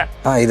ಆಲ್ರೆಡಿ ಇದೆ.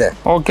 ಇದೆ.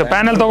 ಓಕೆ,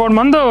 ಪ್ಯಾನಲ್ ತಗೊಂಡು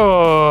ಬಂದು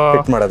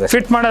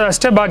ಫಿಟ್ ಮಾಡೋದು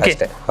ಅಷ್ಟೇ ಬಾಕಿ.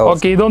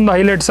 ಓಕೆ, ಇದೊಂದು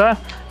ಹೈಲೈಟ್ ಸರ್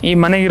ಈ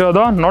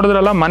ಮನೆಗಿರೋದು.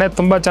 ನೋಡಿದ್ರಲ್ಲ, ಮನೆ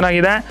ತುಂಬ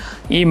ಚೆನ್ನಾಗಿದೆ.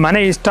 ಈ ಮನೆ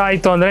ಇಷ್ಟ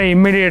ಆಯಿತು ಅಂದರೆ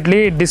ಇಮ್ಮಿಡಿಯೇಟ್ಲಿ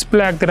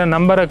ಡಿಸ್ಪ್ಲೇ ಆಗ್ತಿರೋ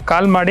ನಂಬರ್ಗೆ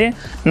ಕಾಲ್ ಮಾಡಿ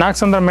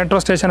ನಾಗಸಂದ್ರ ಮೆಟ್ರೋ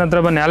ಸ್ಟೇಷನ್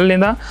ಹತ್ರ ಬನ್ನಿ.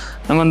 ಅಲ್ಲಿಂದ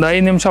ನಂಗೊಂದು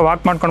 5 ನಿಮಿಷ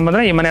ವಾಕ್ ಮಾಡ್ಕೊಂಡು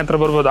ಬಂದರೆ ಈ ಮನೆ ಹತ್ರ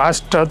ಬರ್ಬೋದು.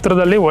 ಅಷ್ಟು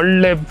ಹತ್ರದಲ್ಲಿ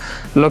ಒಳ್ಳೆ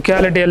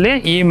ಲೊಕ್ಯಾಲಿಟಿಯಲ್ಲಿ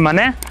ಈ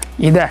ಮನೆ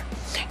ಇದೆ.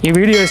 ಈ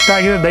ವಿಡಿಯೋ ಇಷ್ಟ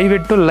ಆಗಿದೆ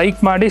ದಯವಿಟ್ಟು ಲೈಕ್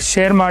ಮಾಡಿ,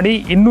 ಶೇರ್ ಮಾಡಿ.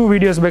 ಇನ್ನೂ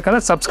ವೀಡಿಯೋಸ್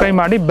ಬೇಕಂದ್ರೆ ಸಬ್ಸ್ಕ್ರೈಬ್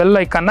ಮಾಡಿ, ಬೆಲ್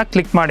ಐಕಾನ್ನ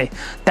ಕ್ಲಿಕ್ ಮಾಡಿ.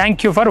 Thank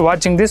you for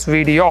watching this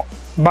video.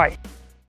 Bye.